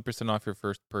 20% off your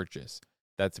first purchase.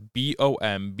 That's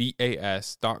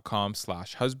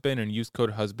BOMBAS.com/husband and use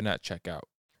code HUSBAND at checkout.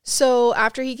 So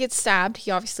after he gets stabbed,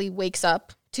 he obviously wakes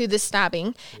up to the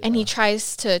stabbing and he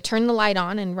tries to turn the light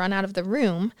on and run out of the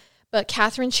room. But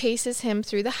Catherine chases him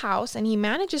through the house and he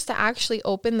manages to actually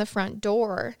open the front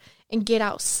door and get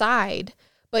outside.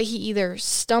 But he either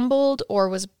stumbled or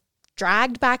was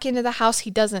dragged back into the house.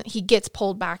 He gets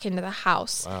pulled back into the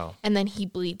house. Wow. And then he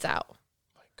bleeds out.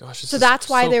 My gosh, So that's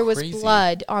why there was crazy.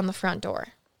 blood on the front door.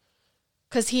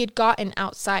 Because he had gotten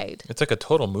outside. It's like a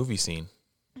total movie scene.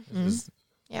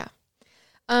 Yeah.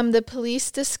 The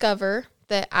police discover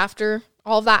that after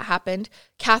all of that happened,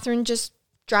 Catherine just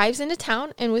drives into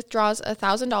town and withdraws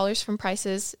 $1,000 from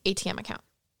Price's ATM account.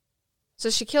 So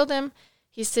she killed him.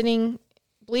 He's sitting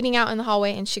bleeding out in the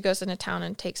hallway, and she goes into town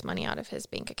and takes money out of his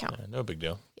bank account. Yeah, no big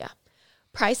deal. Yeah.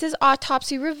 Price's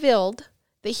autopsy revealed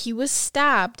that he was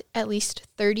stabbed at least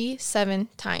 37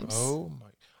 times. Oh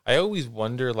my! I always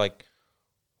wonder, like,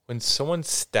 when someone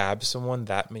stabs someone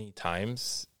that many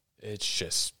times, it's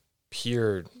just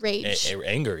pure Rage.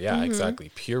 anger. Yeah,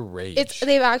 exactly. Pure rage.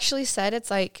 They've actually said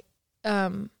it's like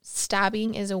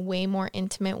stabbing is a way more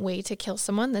intimate way to kill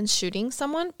someone than shooting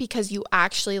someone, because you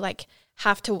actually like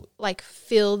have to like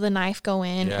feel the knife go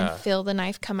in and feel the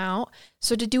knife come out.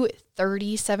 So to do it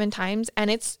 37 times, and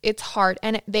it's hard.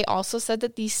 And they also said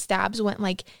that these stabs went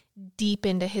like deep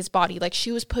into his body. Like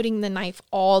she was putting the knife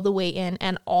all the way in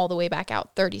and all the way back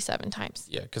out 37 times.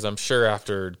 Yeah, because I'm sure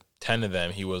after 10 of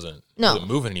them, he wasn't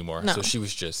moving anymore. No. So she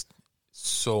was just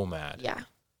so mad. Yeah.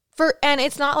 And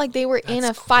it's not like they were in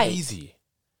a fight. Crazy.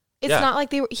 It's not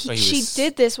like they were. She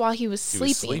did this while he was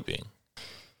sleeping.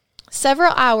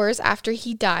 Several hours after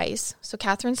he dies, so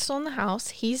Catherine's still in the house.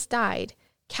 He's died.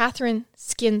 Catherine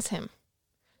skins him.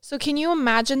 So can you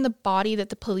imagine the body that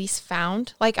the police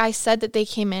found? Like I said that they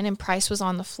came in and Price was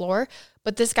on the floor,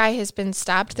 but this guy has been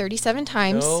stabbed 37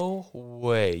 times. No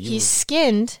way. He's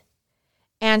skinned,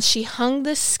 and she hung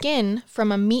the skin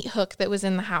from a meat hook that was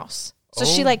in the house. So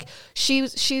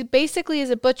she basically is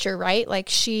a butcher, right?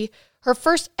 Like her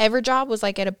first ever job was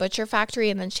like at a butcher factory,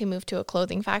 and then she moved to a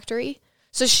clothing factory.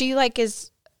 So she like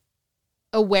is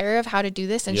aware of how to do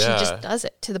this, and she just does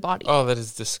it to the body. Oh, that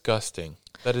is disgusting.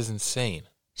 That is insane.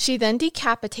 She then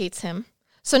decapitates him.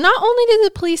 So not only did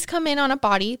the police come in on a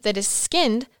body that is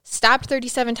skinned, stabbed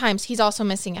 37 times, he's also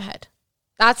missing a head.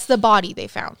 That's the body they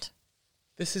found.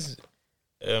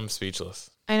 I'm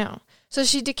speechless. I know. So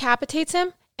she decapitates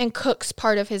him and cooks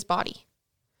part of his body.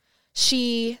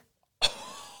 She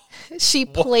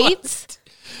plates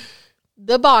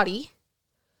the body,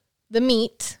 the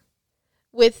meat,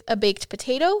 with a baked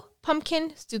potato, pumpkin,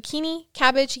 zucchini,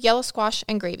 cabbage, yellow squash,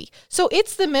 and gravy. So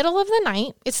it's the middle of the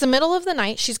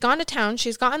night. She's gone to town.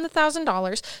 She's gotten the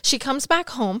 $1,000. She comes back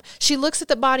home. She looks at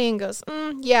the body and goes,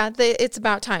 it's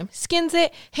about time. Skins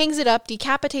it, hangs it up,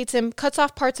 decapitates him, cuts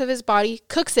off parts of his body,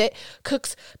 cooks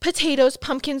potatoes,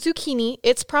 pumpkin, zucchini.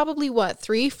 It's probably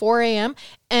 4 a.m.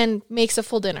 and makes a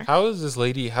full dinner. How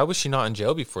was she not in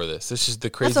jail before this? This is the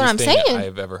craziest thing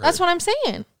I've ever heard. That's what I'm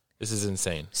saying. This is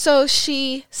insane. So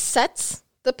she sets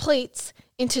the plates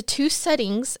into 2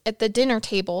 settings at the dinner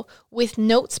table with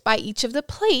notes by each of the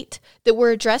plate that were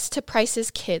addressed to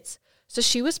Price's kids. So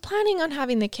she was planning on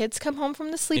having the kids come home from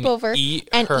the sleepover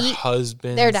and eat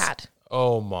their dad.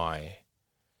 Oh my.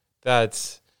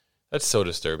 That's so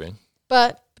disturbing.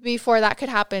 But before that could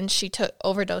happen, she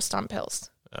overdosed on pills.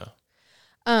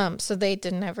 Oh. So they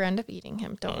didn't ever end up eating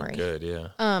him. Don't worry. Good,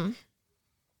 yeah.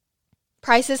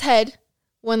 Price's head,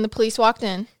 when the police walked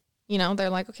in, they're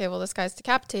like, okay, well, this guy's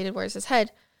decapitated. Where's his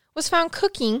head? Was found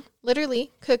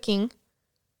literally cooking,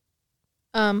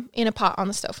 in a pot on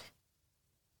the stove.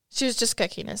 She was just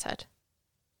cooking his head.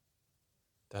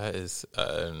 That is,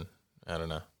 I don't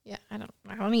know. Yeah, I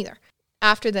don't either.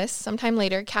 After this, sometime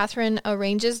later, Catherine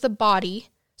arranges the body.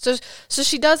 So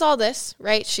she does all this,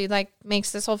 right? She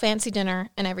makes this whole fancy dinner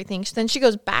and everything. Then she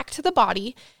goes back to the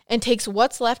body and takes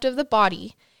what's left of the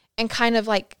body and kind of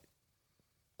like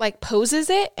poses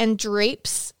it and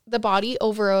drapes the body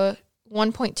over a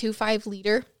 1.25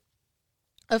 liter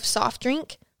of soft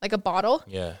drink, like a bottle.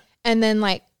 Yeah. And then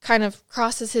kind of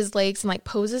crosses his legs and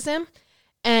poses him.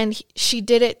 And she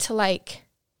did it to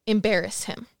embarrass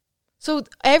him. So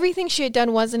everything she had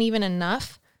done wasn't even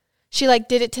enough. She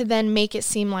did it to then make it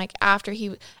seem like after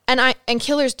he, and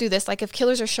killers do this. If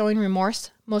killers are showing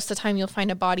remorse, most of the time you'll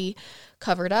find a body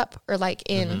covered up or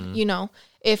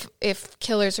if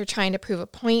killers are trying to prove a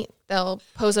point, they'll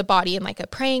pose a body in a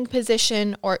praying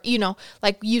position, or,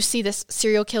 you see this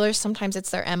serial killers, sometimes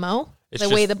it's their MO,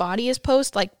 way the body is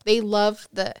posed. They love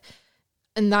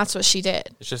and that's what she did.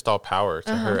 It's just all power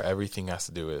to her. Everything has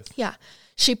to do with. Yeah.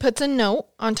 She puts a note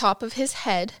on top of his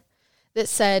head that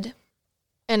said,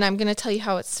 and I'm going to tell you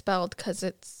how it's spelled because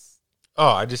it's. Oh,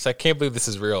 I can't believe this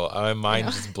is real. My mind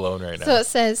is just blown right now. So it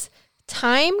says,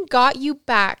 "Time got you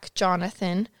back,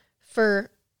 Jonathan, for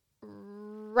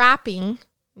raping,"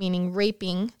 meaning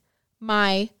raping,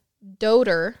 "my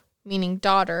doter," meaning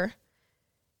daughter,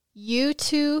 "you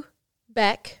to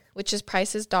Beck," which is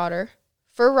Price's daughter,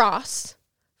 "for Ross,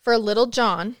 for little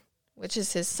John," which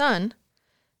is his son.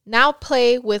 "Now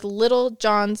play with little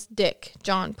John's dick,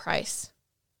 John Price."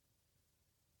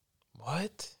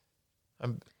 What?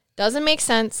 Doesn't make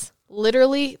sense.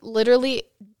 Literally,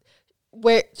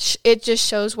 where it just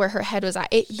shows where her head was at.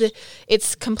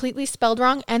 It's completely spelled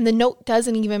wrong, and the note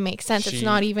doesn't even make sense. It's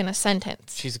not even a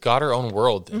sentence. She's got her own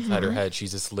world inside her head.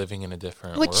 She's just living in a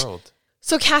different world.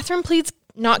 So Catherine pleads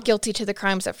not guilty to the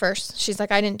crimes at first. She's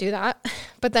like, I didn't do that.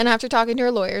 But then after talking to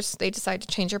her lawyers, they decide to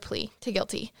change her plea to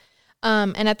guilty.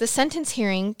 And at the sentence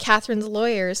hearing, Catherine's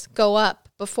lawyers go up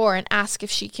before and ask if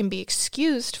she can be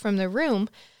excused from the room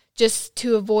just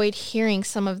to avoid hearing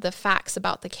some of the facts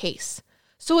about the case.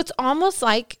 So it's almost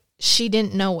like she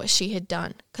didn't know what she had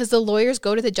done. Because the lawyers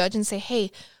go to the judge and say,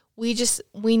 hey, we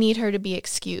need her to be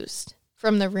excused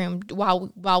from the room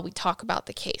while we talk about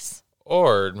the case.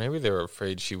 Or maybe they were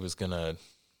afraid she was going to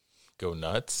go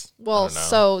nuts. Well,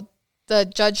 so the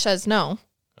judge says no.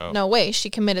 Oh. No way. She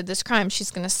committed this crime.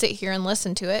 She's going to sit here and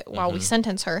listen to it while we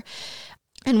sentence her.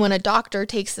 And when a doctor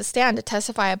takes the stand to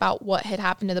testify about what had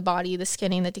happened to the body, the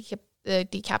skinning, the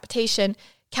decapitation,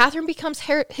 Catherine becomes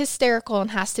hysterical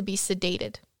and has to be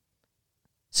sedated.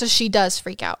 So she does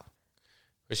freak out.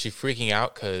 Was she freaking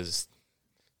out because,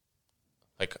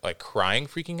 like crying,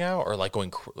 freaking out, or like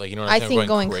going, you know what I'm saying? I think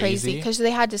going crazy because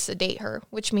they had to sedate her,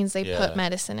 which means they put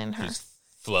medicine in her. She's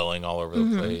flowing all over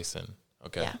the place, and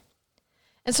yeah.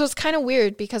 And so it's kind of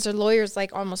weird because her lawyers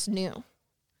like almost knew.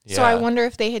 Yeah. So I wonder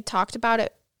if they had talked about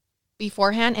it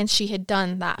beforehand, and she had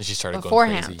done that and she started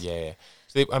beforehand. Going crazy. Yeah.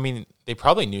 So they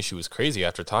probably knew she was crazy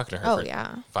after talking to her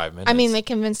for 5 minutes. I mean, they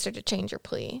convinced her to change her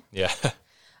plea. Yeah.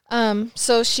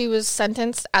 So she was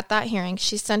sentenced at that hearing.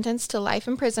 She's sentenced to life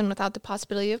in prison without the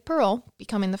possibility of parole,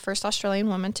 becoming the first Australian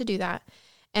woman to do that.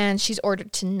 And she's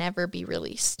ordered to never be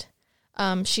released.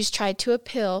 She's tried to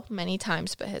appeal many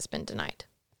times, but has been denied.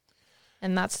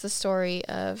 And that's the story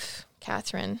of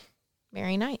Catherine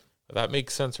Mary Knight. That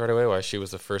makes sense right away why she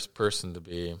was the first person to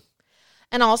be.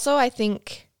 And also, I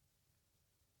think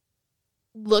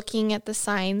looking at the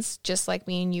signs, just like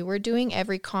me and you were doing,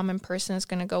 every common person is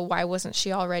going to go, why wasn't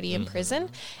she already in prison?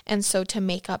 And so to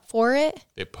make up for it,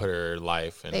 they put her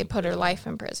life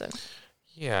in prison.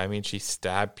 Yeah, I mean, she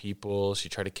stabbed people. She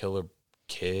tried to kill her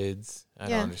kids. I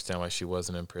don't understand why she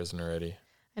wasn't in prison already.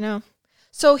 I know.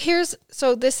 So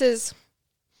this is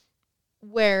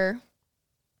where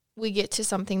we get to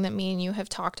something that me and you have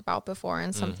talked about before,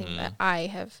 and something that I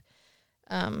have,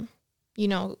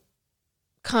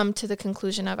 come to the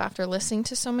conclusion of after listening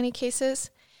to so many cases,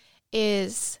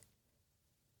 is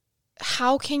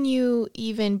how can you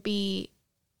even be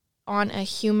on a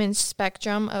human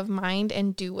spectrum of mind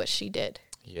and do what she did?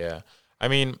 Yeah. I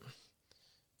mean,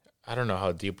 I don't know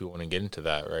how deep we want to get into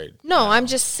that, right? No, I'm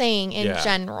just saying in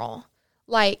general.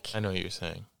 Like, I know what you're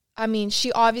saying. I mean,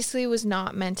 she obviously was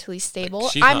not mentally stable.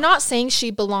 I'm not saying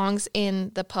she belongs in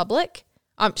the public.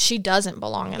 She doesn't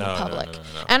belong in the public.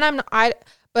 No. And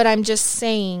but I'm just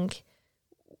saying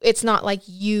it's not like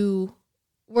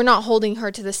we're not holding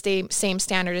her to the same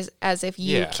standard as if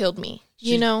you killed me,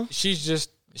 you know? She's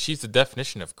the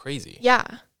definition of crazy. Yeah.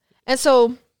 And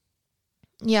so,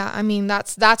 yeah, I mean,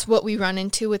 that's what we run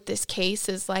into with this case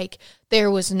is like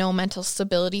there was no mental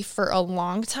stability for a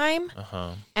long time.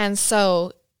 And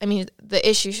so, I mean, the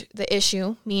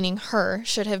issue, meaning her,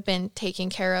 should have been taken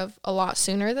care of a lot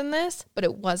sooner than this, but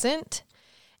it wasn't.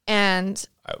 And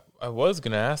I was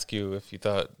going to ask you if you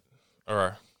thought,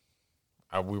 or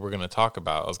we were going to talk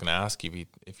about, I was going to ask you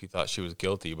if you thought she was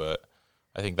guilty, but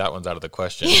I think that one's out of the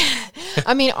question.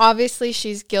 I mean, obviously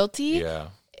she's guilty. Yeah.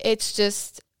 It's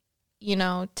just,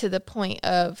 to the point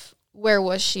of where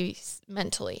was she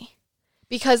mentally?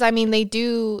 Because, I mean, they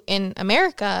do, in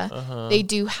America, they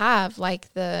do have, like,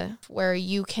 where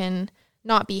you can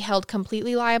not be held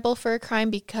completely liable for a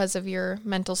crime because of your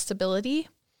mental stability.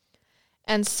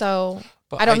 And so,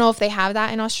 I don't know if they have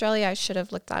that in Australia. I should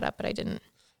have looked that up, but I didn't.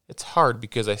 It's hard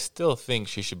because I still think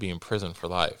she should be in prison for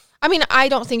life. I mean, I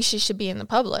don't think she should be in the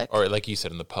public. Or like you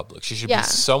said, in the public. She should be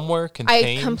somewhere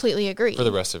contained. I completely agree. For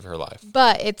the rest of her life.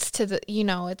 But it's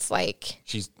it's like...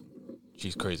 She's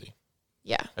crazy.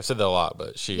 Yeah. I've said that a lot,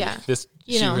 but she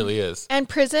really is. And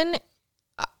prison,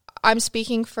 I'm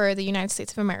speaking for the United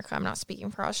States of America. I'm not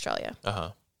speaking for Australia.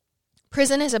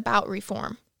 Prison is about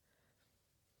reform.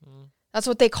 That's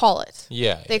what they call it.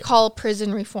 Yeah. They call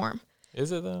prison reform.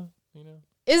 Is it though?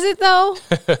 Is it though?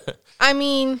 I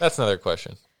mean... That's another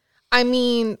question. I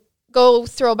mean, go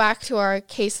throw back to our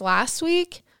case last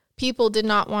week. People did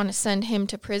not want to send him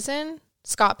to prison,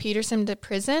 Scott Peterson to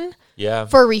prison,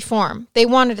 for reform. They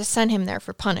wanted to send him there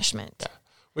for punishment. Yeah.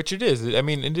 Which it is. I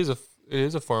mean, it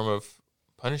is a form of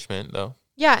punishment, though.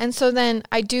 Yeah, and so then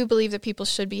I do believe that people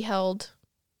should be held,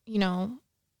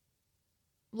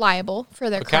 liable for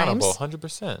their crimes. Accountable,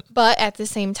 100%. But at the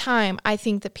same time, I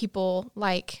think that people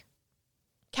like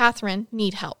Catherine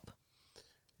need help.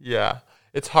 Yeah,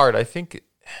 it's hard. I think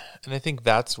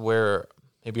that's where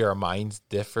maybe our minds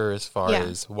differ as far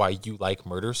as why you like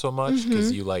murder so much,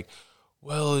 because you like,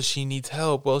 well, she needs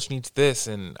help. Well, she needs this.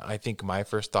 And I think my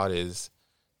first thought is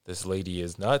this lady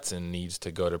is nuts and needs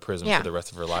to go to prison for the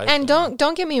rest of her life. And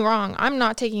don't get me wrong. I'm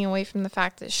not taking away from the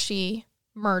fact that she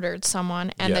murdered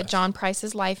someone and that John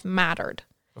Price's life mattered.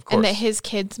 Of course. And that his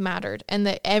kids mattered and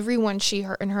that everyone she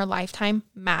hurt in her lifetime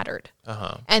mattered.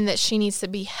 And that she needs to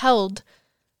be held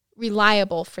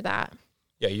reliable for that.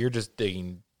 Yeah, you're just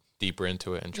digging deeper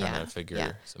into it and trying to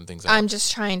figure some things out. I'm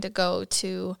just trying to go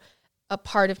to a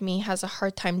part of me has a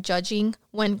hard time judging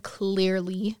when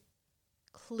clearly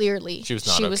she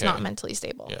was not mentally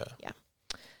stable. Yeah.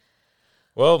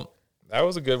 Well, that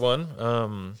was a good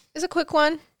one. It's a quick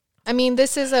one. I mean,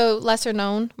 this is a lesser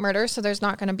known murder, so there's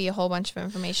not going to be a whole bunch of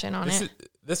information on it.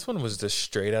 This one was just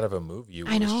straight out of a movie. It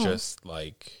I know. was just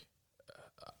like,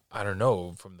 I don't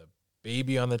know, from the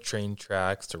baby on the train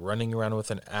tracks to running around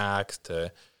with an axe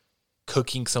to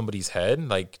cooking somebody's head.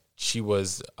 Like, she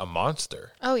was a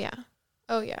monster. Oh, yeah.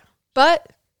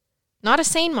 But not a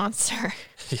sane monster.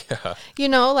 Yeah. I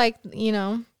don't know,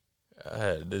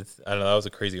 that was a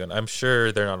crazy one. I'm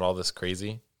sure they're not all this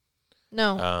crazy.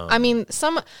 No.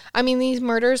 These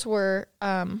murders were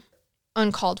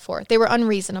uncalled for. They were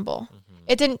unreasonable. Mm-hmm.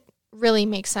 It didn't really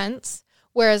make sense.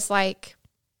 Whereas, like,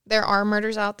 there are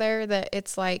murders out there that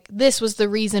it's like, this was the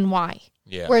reason why.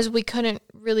 Yeah. Whereas we couldn't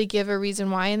really give a reason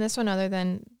why in this one other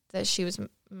than that she was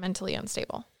mentally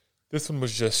unstable. This one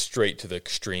was just straight to the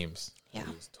extremes. Yeah. It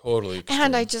was totally extreme.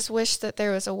 And I just wish that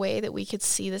there was a way that we could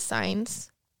see the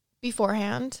signs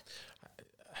beforehand.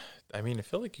 I mean, I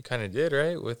feel like you kind of did,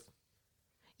 right? With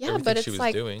but it's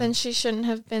like, then she shouldn't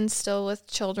have been still with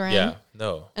children. Yeah,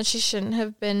 no. And she shouldn't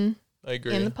have been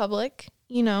in the public.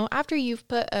 After you've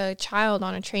put a child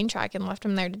on a train track and left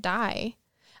him there to die,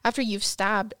 after you've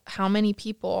stabbed how many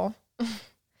people,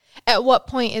 at what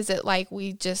point is it like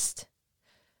we just,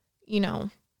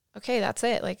 okay, that's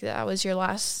it. Like, that was your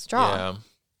last straw.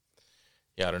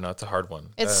 Yeah, I don't know. It's a hard one.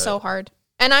 It's so hard.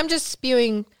 And I'm just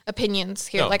spewing opinions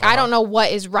here. I don't know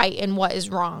what is right and what is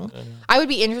wrong. I would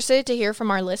be interested to hear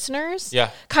from our listeners,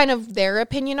 kind of their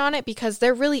opinion on it, because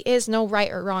there really is no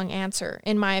right or wrong answer,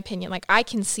 in my opinion. Like, I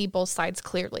can see both sides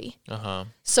clearly.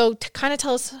 So to kind of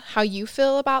tell us how you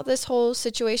feel about this whole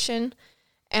situation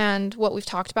and what we've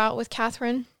talked about with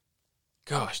Catherine.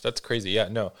 Gosh, that's crazy. Yeah,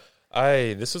 no.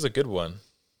 This was a good one.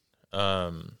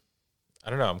 I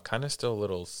don't know. I'm kind of still a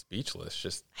little speechless.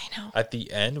 Just I know. At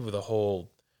the end with the whole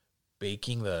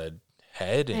baking the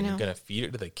head and gonna feed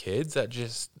it to the kids.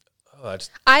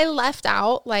 I left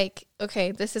out, like,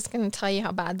 okay, this is gonna tell you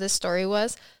how bad this story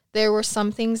was. There were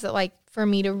some things that, like, for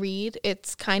me to read,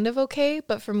 it's kind of okay,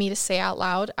 but for me to say out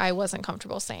loud, I wasn't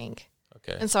comfortable saying.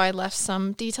 Okay. And so I left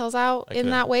some details out in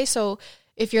that way. So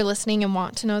if you're listening and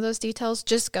want to know those details,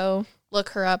 just go look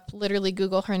her up, literally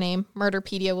Google her name.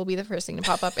 Murderpedia will be the first thing to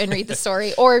pop up and read the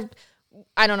story. Or,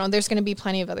 I don't know, there's going to be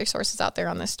plenty of other sources out there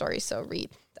on this story, so read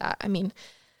that. I mean,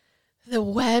 the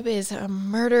web is a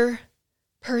murder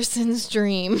person's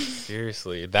dream.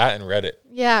 Seriously, that and Reddit.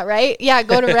 Yeah, right? Yeah,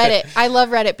 go to Reddit. I love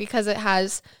Reddit because it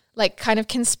has, like, kind of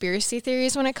conspiracy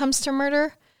theories when it comes to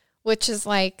murder, which is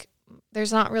like,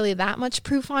 there's not really that much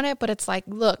proof on it, but it's like,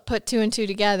 look, put 2 and 2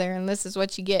 together and this is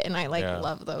what you get. And I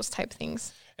love those type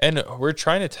things. And we're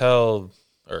trying to tell,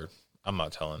 or I'm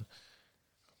not telling,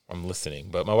 I'm listening,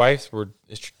 but my wife, we're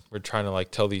trying to,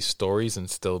 like, tell these stories and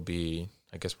still be,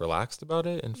 I guess, relaxed about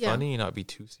it and funny and not be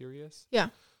too serious. Yeah.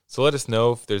 So let us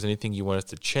know if there's anything you want us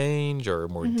to change or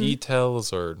more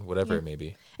details or whatever it may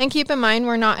be. And keep in mind,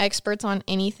 we're not experts on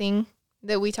anything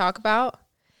that we talk about.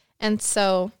 And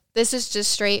so this is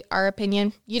just straight our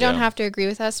opinion. You don't have to agree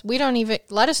with us. We don't even,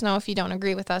 let us know if you don't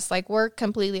agree with us. Like, we're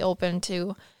completely open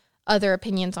to other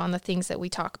opinions on the things that we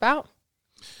talk about.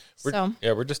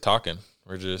 We're just talking.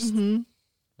 We're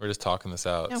just talking this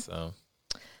out. Yeah. So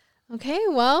okay,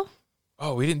 well.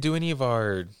 Oh, we didn't do any of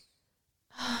our.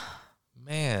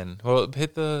 Man, well,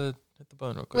 hit the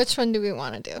button real quick. Which one do we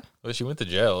want to do? Well, she went to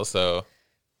jail, so.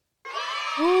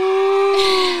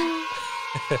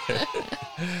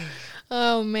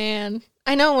 Oh man,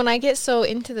 I know. When I get so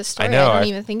into the story, I don't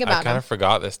even think about it. I kind of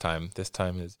forgot this time. This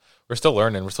time we're still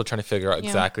learning. We're still trying to figure out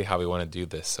exactly how we want to do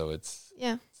this. So it's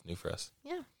new for us.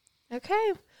 Yeah.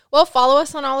 Okay. Well, follow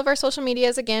us on all of our social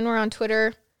medias. Again, we're on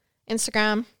Twitter,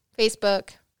 Instagram,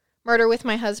 Facebook, Murder with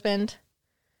My Husband,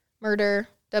 Murder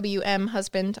WM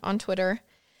Husband on Twitter.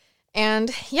 And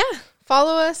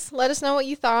follow us. Let us know what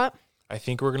you thought. I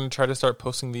think we're going to try to start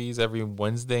posting these every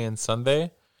Wednesday and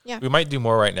Sunday. Yeah. We might do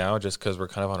more right now just because we're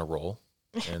kind of on a roll.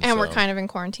 And we're kind of in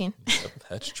quarantine. Yep,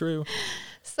 that's true.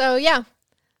 So,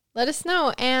 let us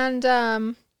know. And,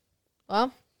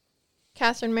 well,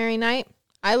 Catherine Mary Knight,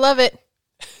 I love it.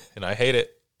 And I hate it.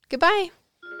 Goodbye.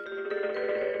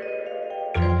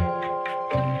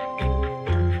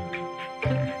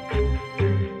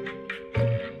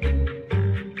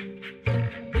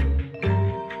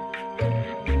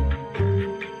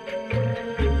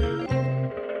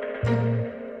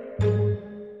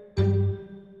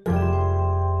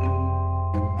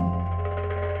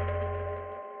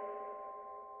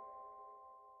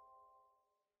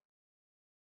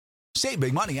 Save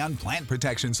big money on plant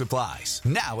protection supplies.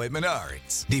 Now at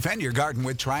Menards. Defend your garden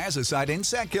with Triazicide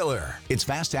Insect Killer. Its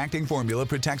fast-acting formula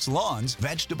protects lawns,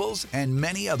 vegetables, and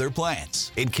many other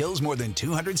plants. It kills more than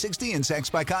 260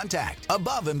 insects by contact,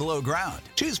 above and below ground.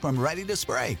 Choose from ready to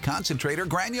spray, concentrate, or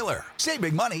granular. Save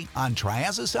big money on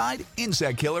Triazicide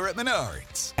Insect Killer at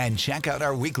Menards. And check out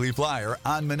our weekly flyer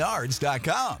on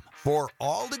menards.com for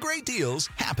all the great deals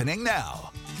happening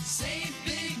now. Save